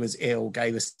when she was ill,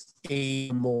 gave us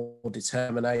even more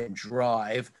determination and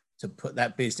drive to put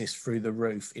that business through the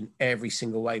roof in every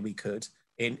single way we could,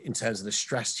 in terms of the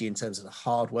strategy, in terms of the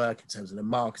hard work, in terms of the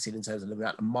marketing, in terms of the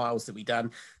amount of miles that we done,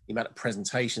 the amount of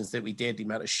presentations that we did, the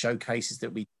amount of showcases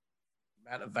that we, the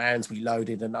amount of vans we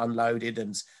loaded and unloaded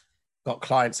and got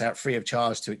clients out free of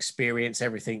charge to experience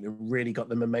everything, that really got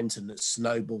the momentum that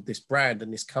snowballed this brand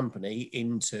and this company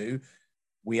into,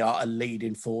 we are a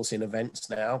leading force in events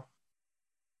now.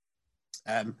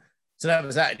 So that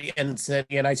was that. And then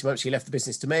in 18 months, she left the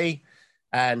business to me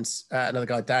and another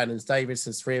guy, Dan and David.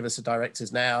 So 3 of us are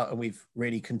directors now. And we've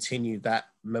really continued that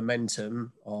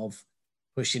momentum of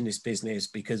pushing this business,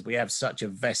 because we have such a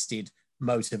vested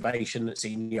motivation that's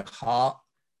in your heart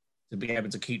to be able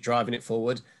to keep driving it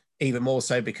forward. Even more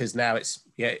so because now it's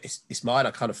mine.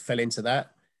 I kind of fell into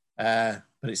that.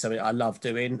 But it's something I love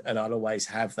doing, and I'll always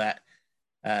have that.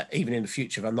 Even in the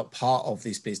future, if I'm not part of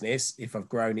this business, if I've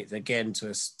grown it again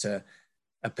to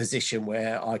a position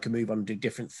where I can move on and do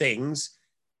different things,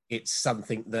 it's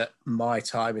something that my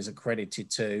time is accredited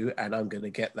to, and I'm going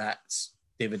to get that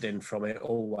dividend from it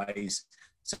always.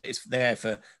 So it's there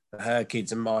for her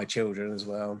kids and my children as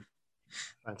well.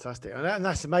 Fantastic. And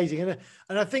that's amazing.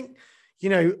 And I think,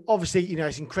 obviously,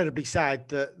 it's incredibly sad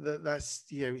that's,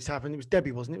 it's happened. It was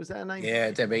Debbie, wasn't it? Was that her name? Yeah,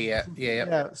 Debbie.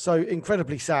 Yeah. So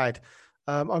incredibly sad.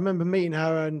 I remember meeting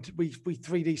her, and we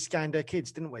 3D scanned her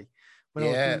kids, didn't we? We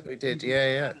did.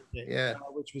 Yeah.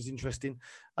 Which was interesting.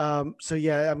 I'm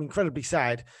incredibly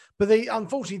sad. But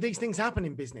unfortunately, these things happen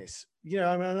in business.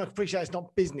 I appreciate it's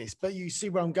not business, but you see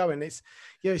where I'm going. It's,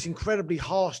 it's incredibly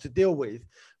harsh to deal with,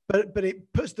 but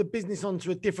it puts the business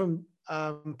onto a different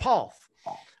path.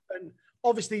 And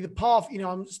obviously the path,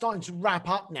 I'm starting to wrap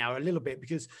up now a little bit,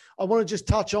 because I want to just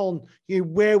touch on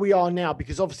where we are now,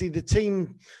 because obviously the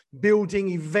team building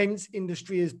events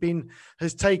industry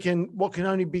has taken what can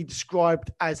only be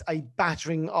described as a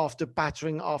battering after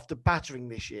battering after battering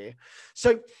this year.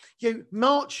 So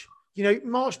March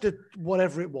to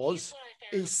whatever it was,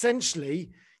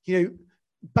 essentially,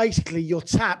 basically your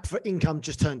tap for income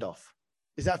just turned off.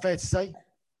 Is that fair to say?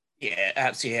 Yeah,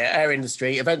 absolutely. Yeah. Our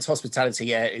industry, events,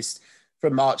 hospitality, is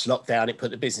from March lockdown, it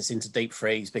put the business into deep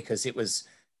freeze, because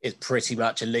it's pretty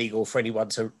much illegal for anyone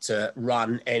to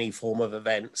run any form of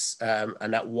events.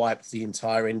 And that wiped the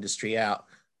entire industry out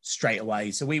straight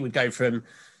away. So we would go from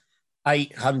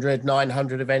 800,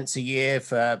 900 events a year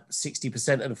for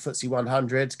 60% of the FTSE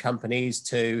 100 companies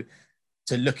to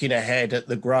looking ahead at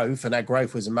the growth. And our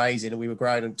growth was amazing. And we were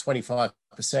growing at 25%.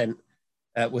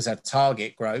 Was our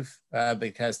target growth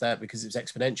because it was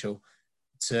exponential.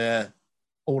 To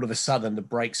all of a sudden the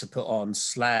brakes are put on,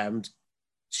 slammed.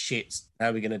 Shit, how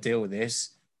are we going to deal with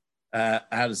this?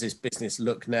 How does this business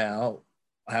look now?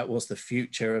 What's the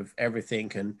future of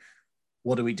everything, and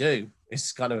what do we do?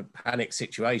 It's kind of a panic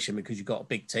situation, because you've got a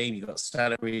big team, you've got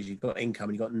salaries, you've got income,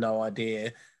 and you've got no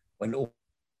idea when all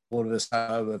all of a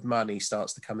sudden of money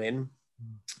starts to come in.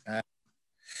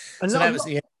 And so that was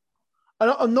the.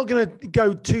 I'm not going to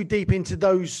go too deep into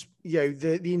those,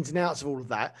 the ins and outs of all of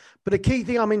that. But a key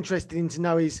thing I'm interested in to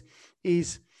know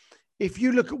is if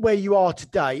you look at where you are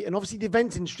today, and obviously the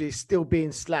events industry is still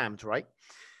being slammed, right?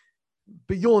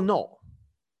 But you're not.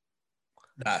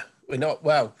 No, we're not.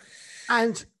 Well,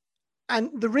 and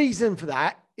the reason for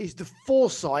that is the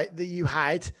foresight that you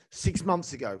had 6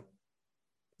 months ago.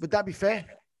 Would that be fair?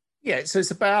 Yeah. So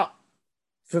it's about,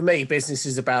 for me, business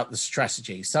is about the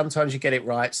strategy. Sometimes you get it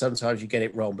right, sometimes you get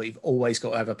it wrong, but you've always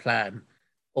got to have a plan.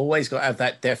 Always got to have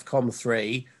that DEFCON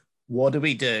 3. What do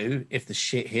we do if the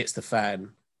shit hits the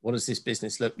fan? What does this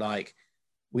business look like?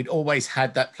 We'd always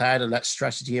had that plan and that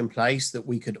strategy in place that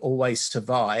we could always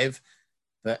survive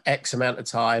for X amount of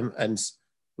time. And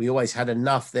we always had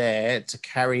enough there to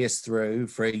carry us through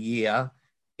for a year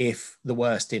if the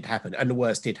worst did happen. And the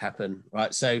worst did happen,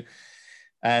 right? So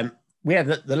we had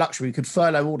the luxury, we could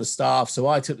furlough all the staff. So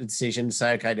I took the decision to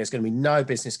say, okay, there's going to be no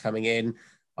business coming in.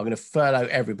 I'm going to furlough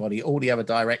everybody, all the other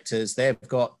directors. They've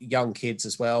got young kids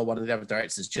as well. One of the other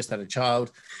directors just had a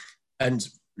child. And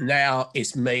now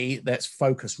it's me that's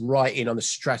focused right in on the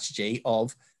strategy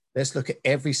of let's look at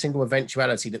every single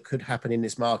eventuality that could happen in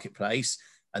this marketplace.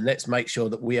 And let's make sure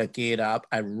that we are geared up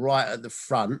and right at the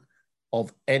front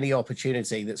of any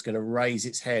opportunity that's going to raise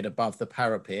its head above the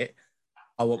parapet.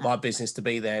 I want my business to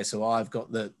be there. So I've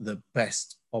got the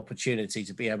best opportunity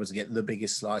to be able to get the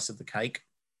biggest slice of the cake.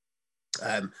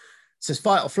 So it's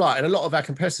fight or flight. And a lot of our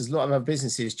competitors, a lot of our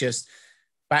businesses just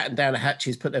batten down the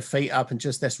hatches, put their feet up and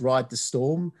just let's ride the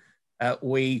storm.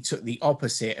 We took the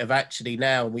opposite of actually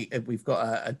now we've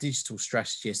got a digital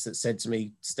strategist that said to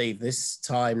me, Steve, this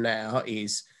time now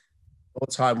is your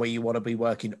time where you want to be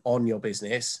working on your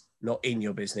business, not in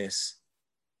your business,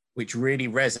 which really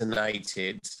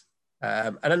resonated.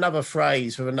 And another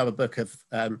phrase from another book of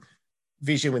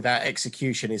vision without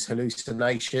execution is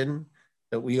hallucination,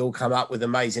 that we all come up with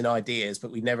amazing ideas,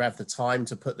 but we never have the time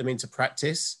to put them into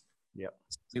practice. Yep.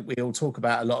 We all talk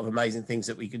about a lot of amazing things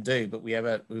that we can do, but we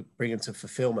bring them to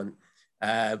fulfillment.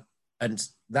 And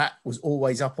that was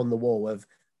always up on the wall of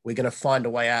we're going to find a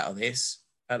way out of this.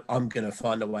 And I'm going to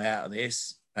find a way out of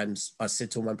this. And I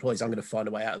said to all my employees, I'm going to find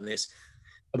a way out of this.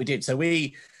 And we did. So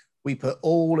we put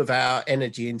all of our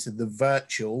energy into the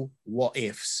virtual what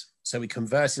ifs. So we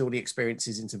converted all the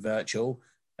experiences into virtual.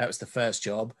 That was the first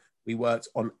job. We worked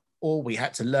on all, we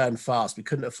had to learn fast. We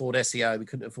couldn't afford SEO. We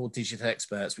couldn't afford digital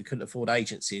experts. We couldn't afford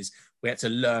agencies. We had to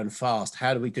learn fast.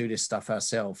 How do we do this stuff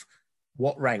ourselves?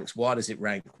 What ranks? Why does it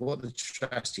rank? What are the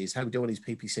strategies? How do we do all these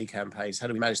PPC campaigns? How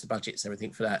do we manage the budgets,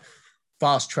 everything for that?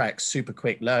 Fast track, super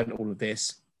quick, learn all of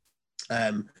this.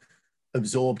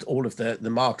 Absorbed all of the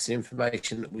marketing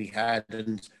information that we had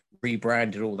and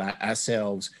rebranded all that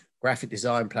ourselves. Graphic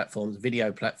design platforms,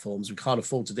 video platforms. We can't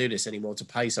afford to do this anymore to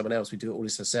pay someone else. We do all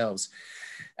this ourselves.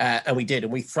 And we did.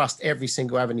 And we thrust every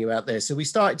single avenue out there. So we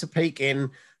started to peak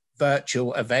in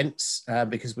virtual events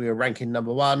because we were ranking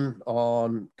 #1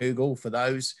 on Google for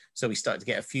those. So we started to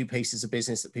get a few pieces of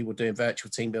business that people were doing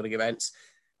virtual team building events.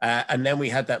 And then we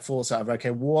had that foresight of, okay,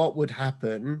 what would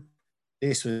happen?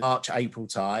 This was March, April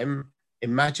time.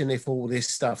 Imagine if all this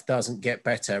stuff doesn't get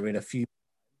better in a few.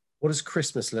 What does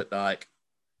Christmas look like?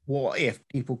 What if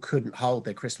people couldn't hold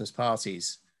their Christmas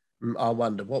parties? I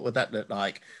wonder, what would that look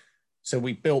like? So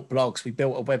we built blogs, we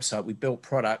built a website, we built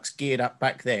products geared up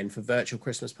back then for virtual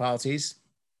Christmas parties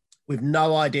with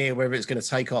no idea whether it's going to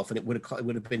take off. And it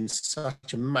would have been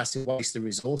such a massive waste of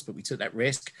resource, but we took that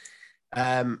risk.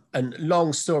 And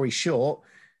long story short,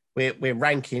 we're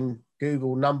ranking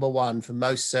Google #1 for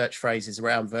most search phrases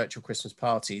around virtual Christmas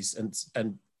parties.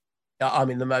 And I'm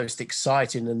in the most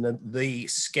exciting and the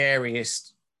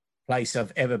scariest place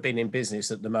I've ever been in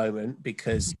business at the moment,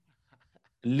 because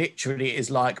literally it is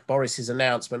like Boris's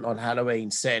announcement on Halloween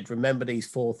said, remember these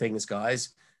 4 things, guys: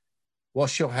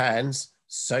 wash your hands,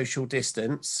 social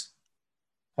distance,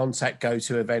 contact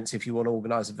go-to events if you want to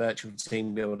organize a virtual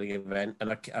team building event.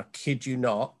 And I kid you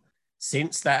not,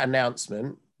 since that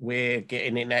announcement, we're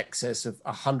getting in excess of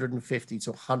 150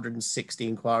 to 160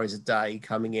 inquiries a day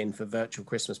coming in for virtual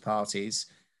Christmas parties.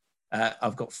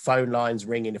 I've got phone lines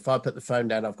ringing. If I put the phone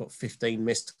down, I've got 15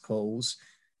 missed calls.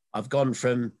 I've gone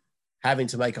from having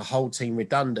to make a whole team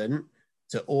redundant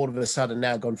to all of a sudden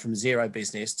now gone from 0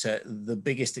 business to the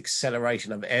biggest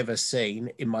acceleration I've ever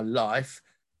seen in my life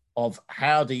of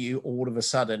how do you all of a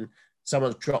sudden,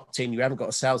 someone's dropped in, you haven't got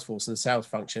a sales force and a sales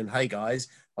function. Hey guys,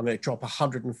 I'm going to drop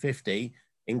 150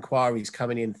 inquiries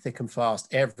coming in thick and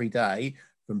fast every day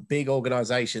from big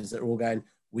organizations that are all going,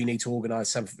 we need to organize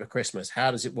something for Christmas. How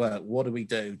does it work? What do we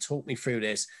do? Talk me through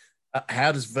this.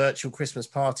 How does virtual Christmas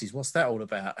parties, what's that all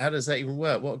about? How does that even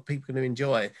work? What are people going to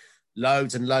enjoy?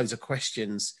 Loads and loads of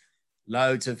questions,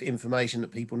 loads of information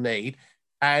that people need,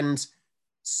 and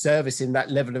servicing that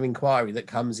level of inquiry that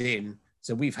comes in.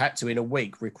 So we've had to, in a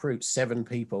week, recruit 7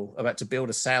 people. I've had to build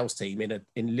a sales team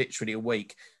in literally a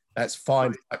week. That's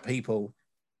 5 people,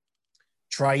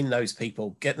 train those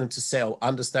people, get them to sell,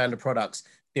 understand the products,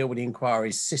 deal with the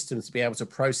inquiries, systems to be able to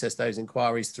process those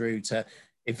inquiries through to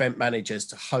event managers,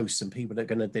 to hosts and people that are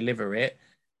going to deliver it.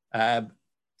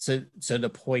 To the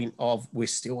point of we're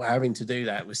still having to do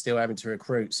that. We're still having to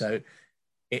recruit. So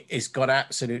it's got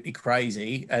absolutely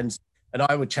crazy. And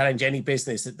I would challenge any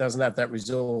business that doesn't have that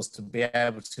resource to be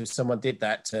able to, if someone did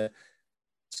that,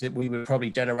 we would probably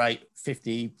generate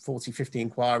 50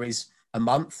 inquiries a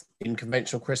month in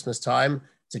conventional Christmas time.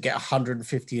 To get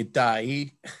 150 a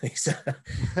day, it's an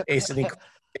incredible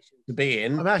to be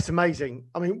in. I mean, that's amazing.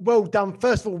 I mean, well done.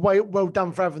 First of all, well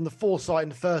done for having the foresight in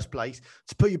the first place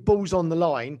to put your balls on the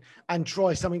line and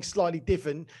try something slightly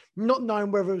different, not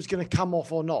knowing whether it was going to come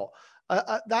off or not.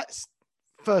 That's,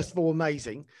 first of all,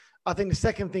 amazing. I think the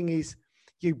second thing is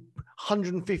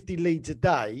 150 leads a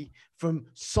day from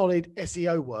solid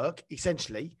SEO work,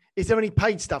 essentially. Is there any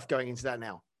paid stuff going into that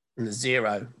now?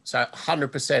 Zero. So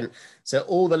 100%. So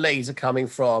all the leads are coming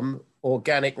from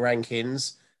organic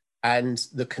rankings and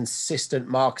the consistent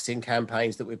marketing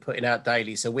campaigns that we're putting out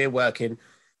daily. So we're working.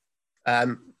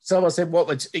 Someone said,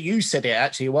 you said it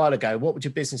actually a while ago, what would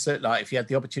your business look like if you had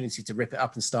the opportunity to rip it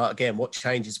up and start again? What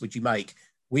changes would you make?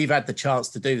 We've had the chance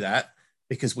to do that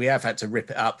because we have had to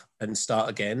rip it up and start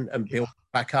again and build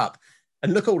back up.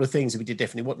 And look at all the things that we did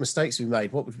differently. What mistakes we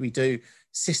made? What would we do?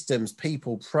 Systems,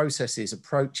 people, processes,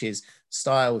 approaches,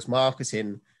 styles,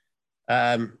 marketing.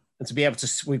 And to be able to,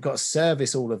 we've got to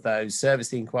service all of those, service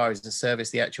the inquiries and service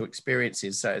the actual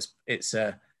experiences. So it's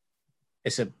a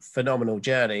phenomenal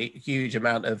journey, huge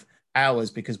amount of hours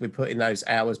because we're putting those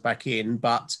hours back in,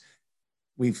 but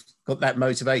we've got that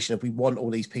motivation of we want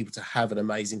all these people to have an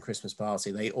amazing Christmas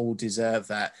party. They all deserve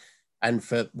that. And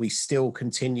we still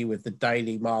continue with the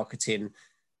daily marketing,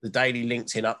 the daily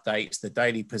LinkedIn updates, the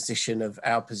daily position of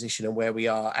our position and where we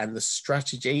are, and the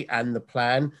strategy and the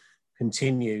plan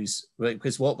continues.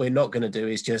 Because what we're not going to do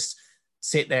is just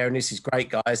sit there and this is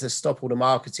great, guys. Let's stop all the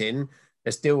marketing.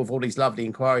 Let's deal with all these lovely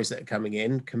inquiries that are coming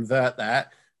in, convert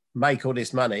that, make all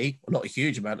this money, well, not a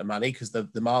huge amount of money because the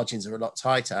margins are a lot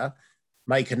tighter,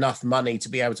 make enough money to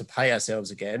be able to pay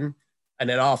ourselves again. And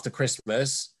then after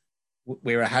Christmas,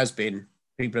 we're a has-been.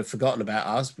 People have forgotten about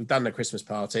us. We've done the Christmas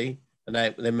party and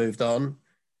they moved on.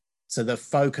 So the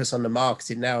focus on the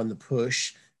marketing now and the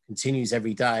push continues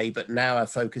every day. But now our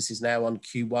focus is now on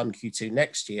Q1, Q2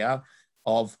 next year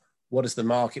of what does the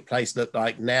marketplace look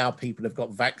like now? People have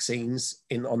got vaccines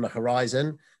on the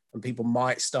horizon and people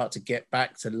might start to get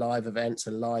back to live events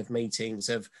and live meetings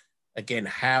of, again,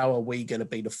 how are we going to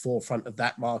be the forefront of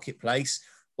that marketplace?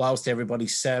 Whilst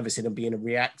everybody's servicing and being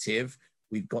reactive,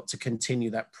 we've got to continue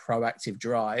that proactive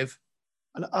drive.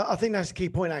 And I think that's a key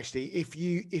point, actually, if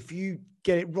you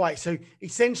get it right. So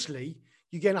essentially,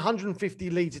 you get 150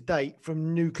 leads a day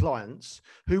from new clients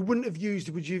who would you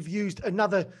have used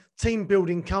another team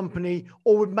building company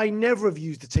or may never have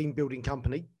used a team building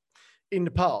company in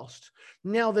the past.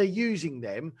 Now they're using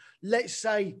them. Let's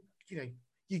say,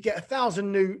 you get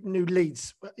 1,000 new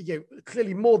leads,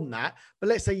 clearly more than that, but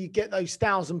let's say you get those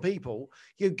 1,000 people,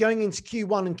 you're going into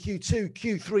Q1 and Q2,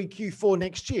 Q3, Q4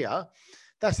 next year.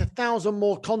 That's 1,000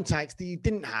 more contacts that you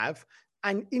didn't have.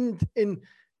 And in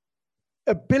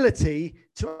ability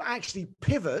to actually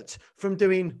pivot from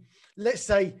doing, let's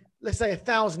say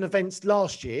 1,000 events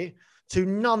last year to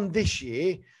none this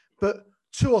year, but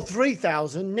 2,000 or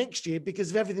 3,000 next year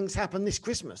because of everything that's happened this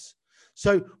Christmas.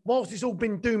 So whilst it's all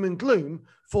been doom and gloom,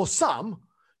 for some,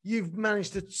 you've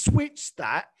managed to switch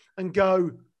that and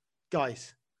go,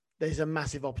 guys, there's a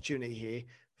massive opportunity here,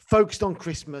 focused on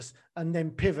Christmas and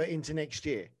then pivot into next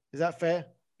year. Is that fair?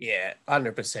 Yeah,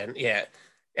 100%. Yeah.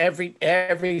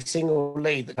 Every single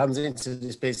lead that comes into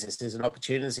this business is an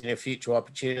opportunity, a future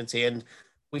opportunity. And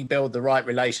we build the right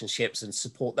relationships and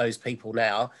support those people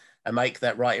now and make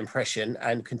that right impression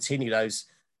and continue those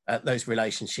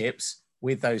relationships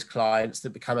with those clients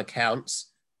that become accounts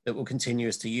that will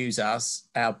continue to use us.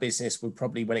 Our business will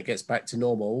probably, when it gets back to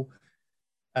normal,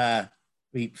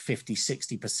 be 50,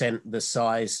 60% the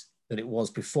size that it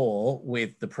was before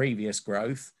with the previous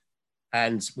growth.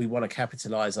 And we want to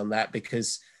capitalize on that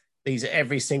because these are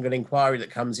every single inquiry that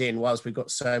comes in, whilst we've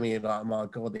got so many, like, oh my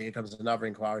God, here comes another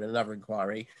inquiry and another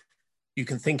inquiry. You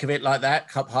can think of it like that,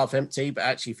 cup half empty, but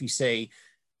actually if you see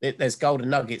there's golden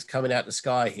nuggets coming out the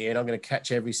sky here and I'm going to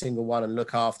catch every single one and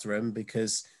look after them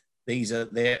because these are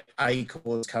their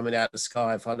acorns coming out of the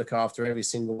sky. If I look after every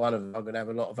single one of them, I'm going to have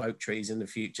a lot of oak trees in the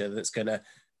future that's going to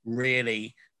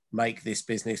really make this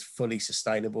business fully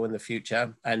sustainable in the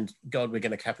future. And God, we're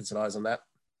going to capitalize on that.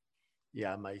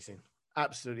 Yeah, amazing.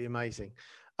 Absolutely amazing.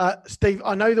 Steve,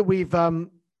 I know that we've,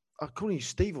 I'm calling you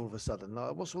Steve all of a sudden.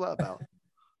 What's all that about?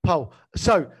 Paul.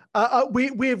 So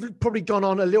we've probably gone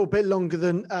on a little bit longer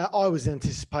than I was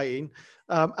anticipating.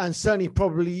 And certainly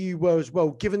probably you were as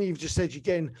well, given that you've just said you're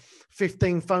getting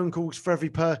 15 phone calls for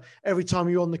every time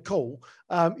you're on the call.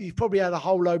 You've probably had a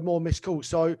whole load more missed calls.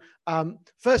 So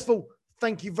first of all,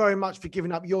 thank you very much for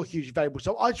giving up your hugely valuable.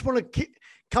 So I just want to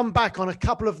come back on a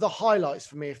couple of the highlights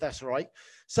for me, if that's all right.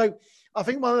 So I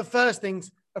think one of the first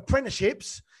things,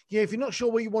 apprenticeships, if you're not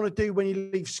sure what you want to do when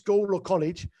you leave school or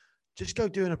college, just go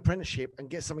do an apprenticeship and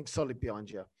get something solid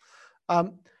behind you.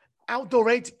 Outdoor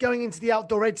Ed, going into the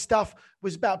Outdoor Ed stuff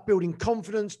was about building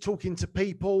confidence, talking to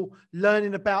people,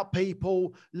 learning about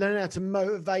people, learning how to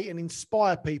motivate and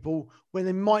inspire people when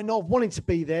they might not have wanted to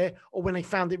be there or when they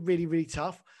found it really, really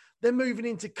tough. Then moving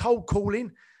into cold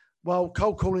calling. Well,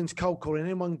 cold calling's cold calling.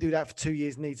 Anyone can do that for 2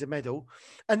 years needs a medal.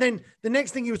 And then the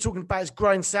next thing you were talking about is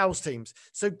growing sales teams.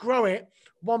 So grow it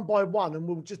one by one, and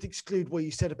we'll just exclude what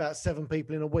you said about 7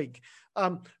 people in a week.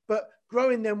 But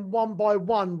growing them one by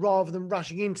one rather than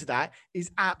rushing into that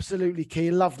is absolutely key.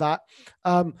 I love that.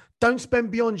 Don't spend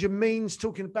beyond your means,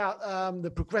 talking about the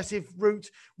progressive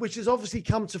route, which has obviously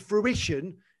come to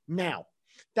fruition now.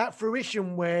 That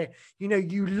fruition where,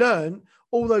 you learn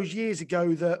all those years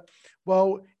ago that,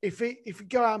 well, if you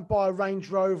go out and buy a Range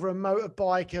Rover, a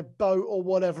motorbike, a boat or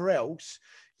whatever else,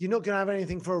 you're not going to have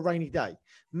anything for a rainy day.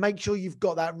 Make sure you've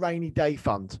got that rainy day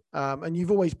fund. And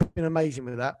you've always been amazing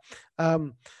with that.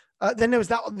 Then there was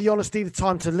the honesty, the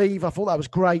time to leave. I thought that was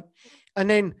great. And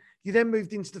then you then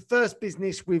moved into the first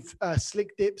business with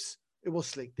Slick Dips. It was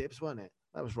Slick Dips, wasn't it?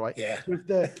 That was right. Yeah. With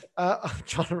the, I'm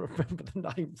trying to remember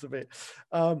the names of it,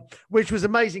 which was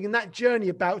amazing. And that journey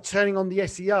about turning on the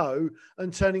SEO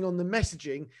and turning on the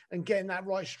messaging and getting that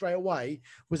right straight away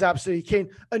was absolutely key.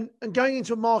 And going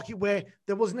into a market where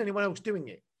there wasn't anyone else doing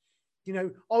it.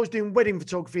 I was doing wedding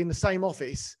photography in the same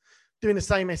office, doing the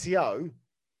same SEO,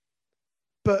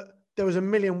 but there was a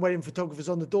million wedding photographers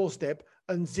on the doorstep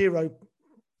and 0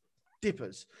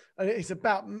 dippers. And it's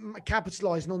about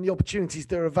capitalizing on the opportunities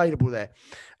that are available there.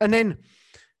 And then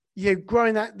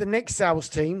growing the next sales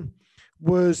team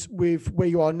was with where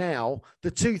you are now.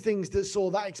 The 2 things that saw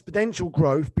that exponential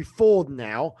growth before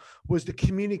now was the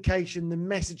communication, the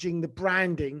messaging, the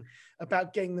branding,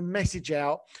 about getting the message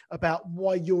out about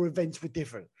why your events were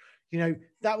different.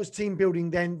 That was team building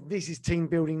then. This is team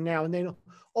building now. And then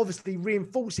obviously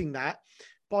reinforcing that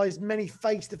by as many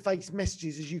face-to-face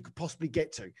messages as you could possibly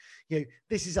get to.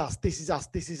 This is us, this is us,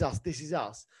 this is us, this is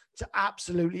us. To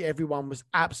absolutely everyone was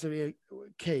absolutely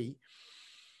key.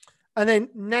 And then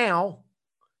now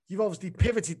you've obviously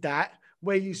pivoted that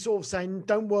where you sort of saying,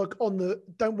 don't work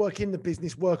in the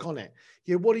business, work on it.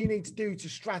 What do you need to do to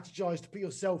strategize to put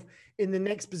yourself in the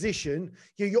next position?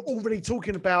 You're already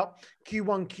talking about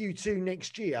Q1, Q2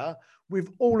 next year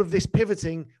with all of this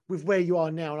pivoting with where you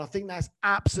are now. And I think that's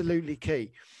absolutely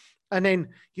key. And then,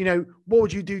 what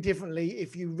would you do differently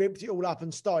if you ripped it all up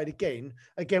and started again?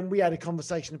 Again, we had a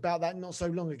conversation about that not so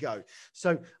long ago.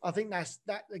 So I think that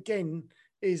again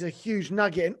is a huge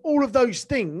nugget. And all of those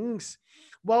things,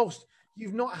 whilst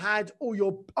you've not had all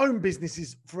your own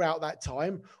businesses throughout that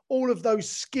time, all of those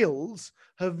skills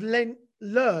have learned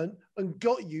and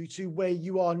got you to where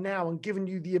you are now and given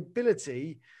you the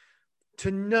ability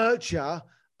to nurture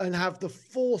and have the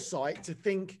foresight to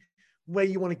think where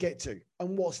you want to get to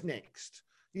and what's next.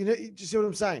 Do you see what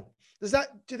I'm saying? Do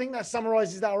you think that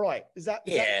summarizes that all right?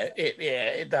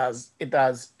 It does. It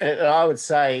does. I would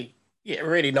say,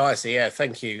 really nicely. Yeah.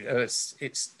 Thank you.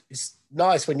 It's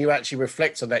nice when you actually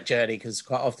reflect on that journey, because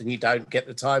quite often you don't get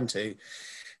the time to.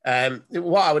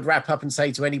 What I would wrap up and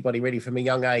say to anybody really from a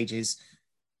young age is,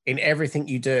 in everything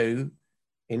you do,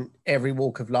 in every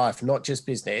walk of life, not just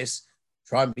business,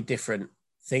 try and be different.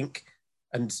 Think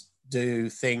and do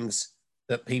things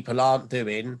that people aren't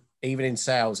doing. Even in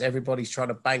sales, everybody's trying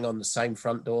to bang on the same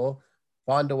front door.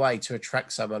 Find a way to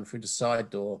attract someone through the side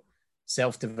door.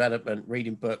 Self-development,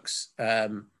 reading books.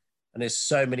 And there's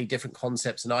so many different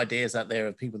concepts and ideas out there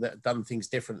of people that have done things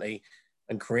differently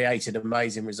and created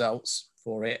amazing results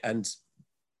for it. And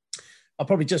I'll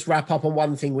probably just wrap up on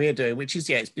one thing we're doing, which is,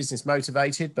 it's business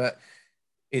motivated, but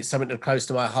it's something that's close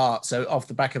to my heart. So off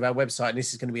the back of our website, and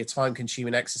this is going to be a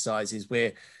time-consuming exercise, is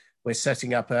we're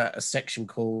setting up a section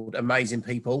called Amazing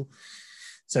People.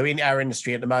 So in our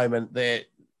industry at the moment,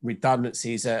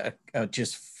 redundancies are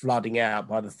just flooding out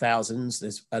by the thousands.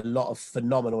 There's a lot of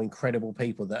phenomenal, incredible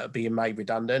people that are being made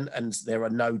redundant, and there are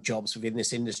no jobs within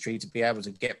this industry to be able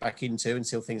to get back into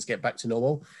until things get back to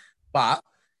normal. But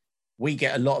we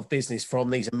get a lot of business from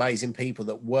these amazing people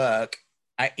that work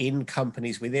in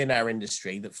companies within our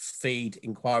industry that feed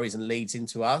inquiries and leads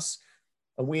into us.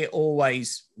 And we're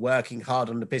always working hard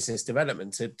on the business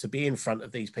development to be in front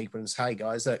of these people and say, hey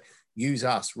guys, look, use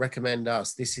us, recommend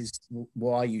us. This is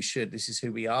why you should. This is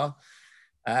who we are.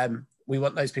 We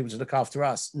want those people to look after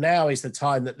us. Now is the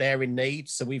time that they're in need.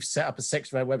 So we've set up a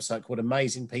section of our website called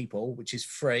Amazing People, which is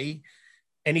free.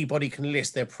 Anybody can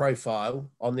list their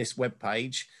profile on this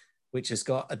webpage, which has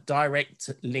got a direct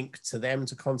link to them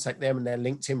to contact them and their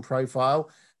LinkedIn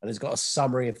profile, and has got a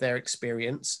summary of their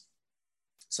experience.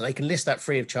 So they can list that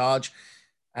free of charge,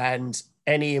 and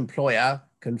any employer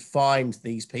can find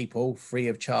these people free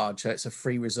of charge. So it's a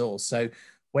free resource. So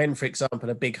when, for example,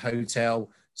 a big hotel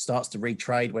starts to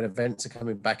retrade, when events are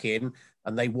coming back in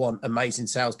and they want amazing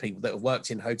salespeople that have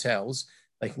worked in hotels,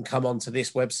 they can come onto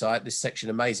this website, this section,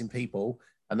 Amazing People,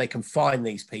 and they can find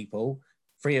these people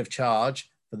free of charge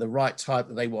for the right type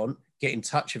that they want, get in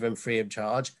touch with them free of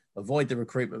charge, avoid the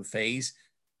recruitment fees.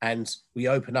 And we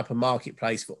open up a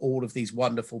marketplace for all of these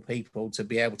wonderful people to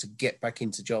be able to get back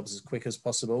into jobs as quick as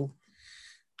possible.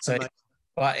 So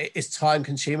but it's time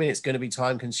consuming. It's going to be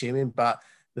time consuming. But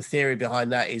the theory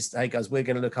behind that is, hey guys, we're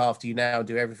going to look after you now,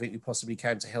 do everything we possibly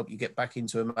can to help you get back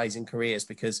into amazing careers,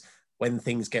 because when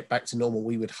things get back to normal,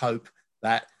 we would hope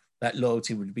that that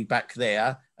loyalty would be back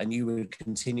there and you would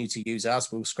continue to use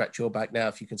us. We'll scratch your back now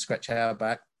if you can scratch our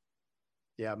back.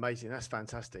 Yeah, amazing. That's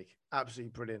fantastic. Absolutely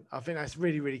brilliant. I think that's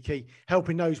really, really key.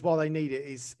 Helping those while they need it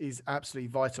is absolutely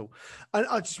vital. And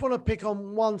I just want to pick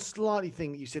on one slightly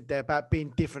thing that you said there about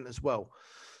being different as well.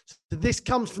 So this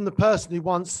comes from the person who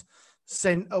once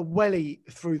sent a welly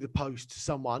through the post to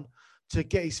someone to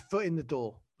get his foot in the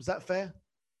door. Was that fair?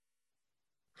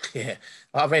 Yeah,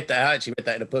 I actually read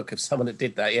that in a book of someone that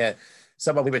did that. Yeah,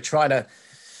 someone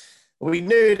we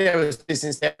knew there was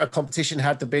business there. A competition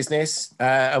had the business,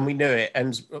 and we knew it.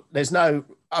 And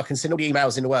I can send all the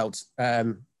emails in the world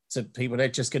to people. They're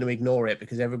just going to ignore it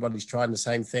because everybody's trying the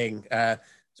same thing. So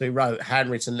he wrote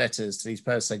handwritten letters to these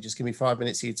persons saying, just give me 5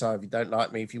 minutes of your time. If you don't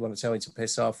like me, if you want to tell me to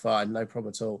piss off, fine, no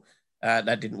problem at all.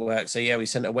 That didn't work. So yeah, we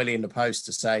sent a welly in the post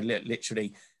to say,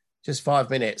 literally, just 5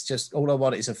 minutes. Just all I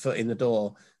want is a foot in the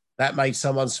door. That made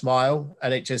someone smile,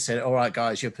 and it just said, all right,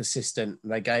 guys, you're persistent.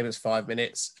 And they gave us 5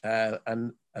 minutes,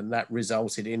 and that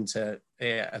resulted into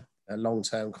a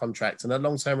long-term contract and a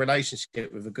long-term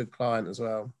relationship with a good client as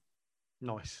well.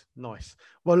 Nice.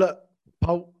 Well, look,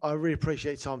 Paul, I really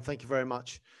appreciate your time. Thank you very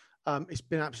much. It's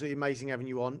been absolutely amazing having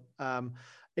you on.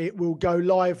 It will go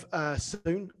live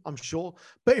soon, I'm sure.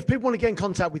 But if people want to get in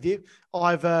contact with you,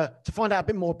 either to find out a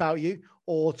bit more about you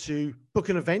or to book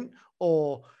an event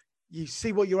or you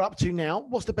see what you're up to now,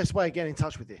 what's the best way of getting in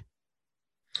touch with you?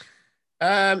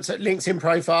 So LinkedIn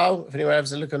profile, if anyone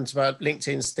has a look onto my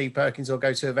LinkedIn, Steve Perkins, or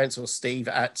go to events, or Steve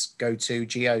at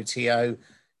GOTO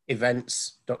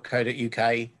events.co.uk.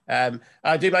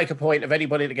 I do make a point of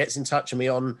anybody that gets in touch with me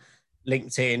on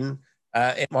LinkedIn.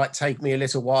 It might take me a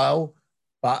little while,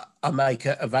 but I make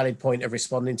a valid point of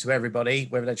responding to everybody,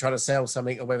 whether they're trying to sell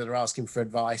something or whether they're asking for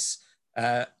advice.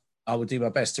 I will do my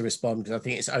best to respond because I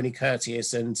think it's only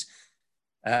courteous, and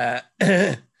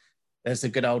there's the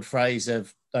good old phrase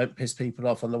of don't piss people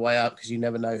off on the way up because you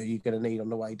never know who you're going to need on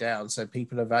the way down. So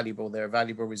people are valuable. They're a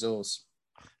valuable resource.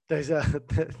 There's that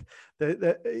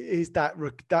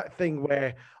thing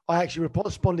where I actually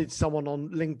responded to someone on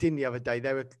LinkedIn the other day.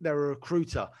 They're a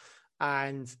recruiter,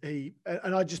 and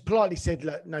I just politely said,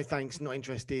 look, no thanks, not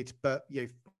interested, but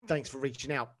thanks for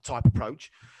reaching out type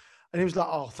approach. And he was like,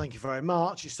 oh, thank you very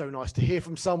much. It's so nice to hear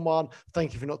from someone.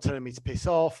 Thank you for not telling me to piss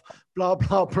off, blah,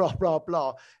 blah, blah, blah,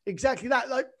 blah. Exactly that.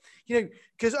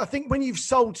 Because I think when you've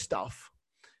sold stuff,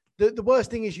 the worst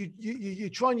thing is you're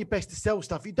trying your best to sell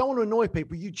stuff. You don't want to annoy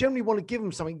people. You generally want to give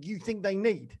them something you think they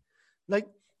need. Like,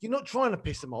 you're not trying to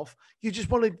piss them off. You just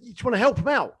want to help them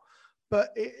out.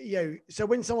 But, so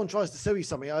when someone tries to sell you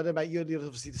something, I don't know about you, you're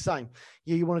obviously the same.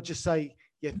 You want to just say,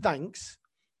 yeah, thanks.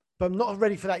 But I'm not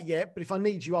ready for that yet. But if I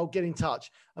need you, I'll get in touch.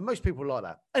 And most people like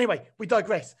that. Anyway, we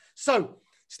digress. So,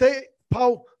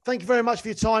 Paul, thank you very much for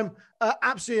your time.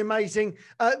 Absolutely amazing.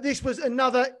 This was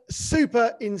another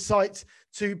super insight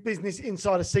to Business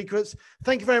Insider Secrets.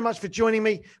 Thank you very much for joining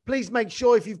me. Please make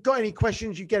sure if you've got any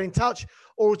questions, you get in touch.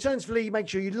 Or alternatively, make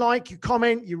sure you like, you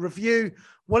comment, you review,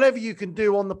 whatever you can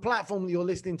do on the platform that you're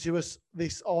listening to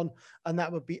this on. And that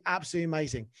would be absolutely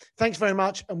amazing. Thanks very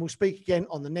much. And we'll speak again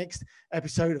on the next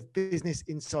episode of Business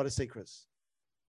Insider Secrets.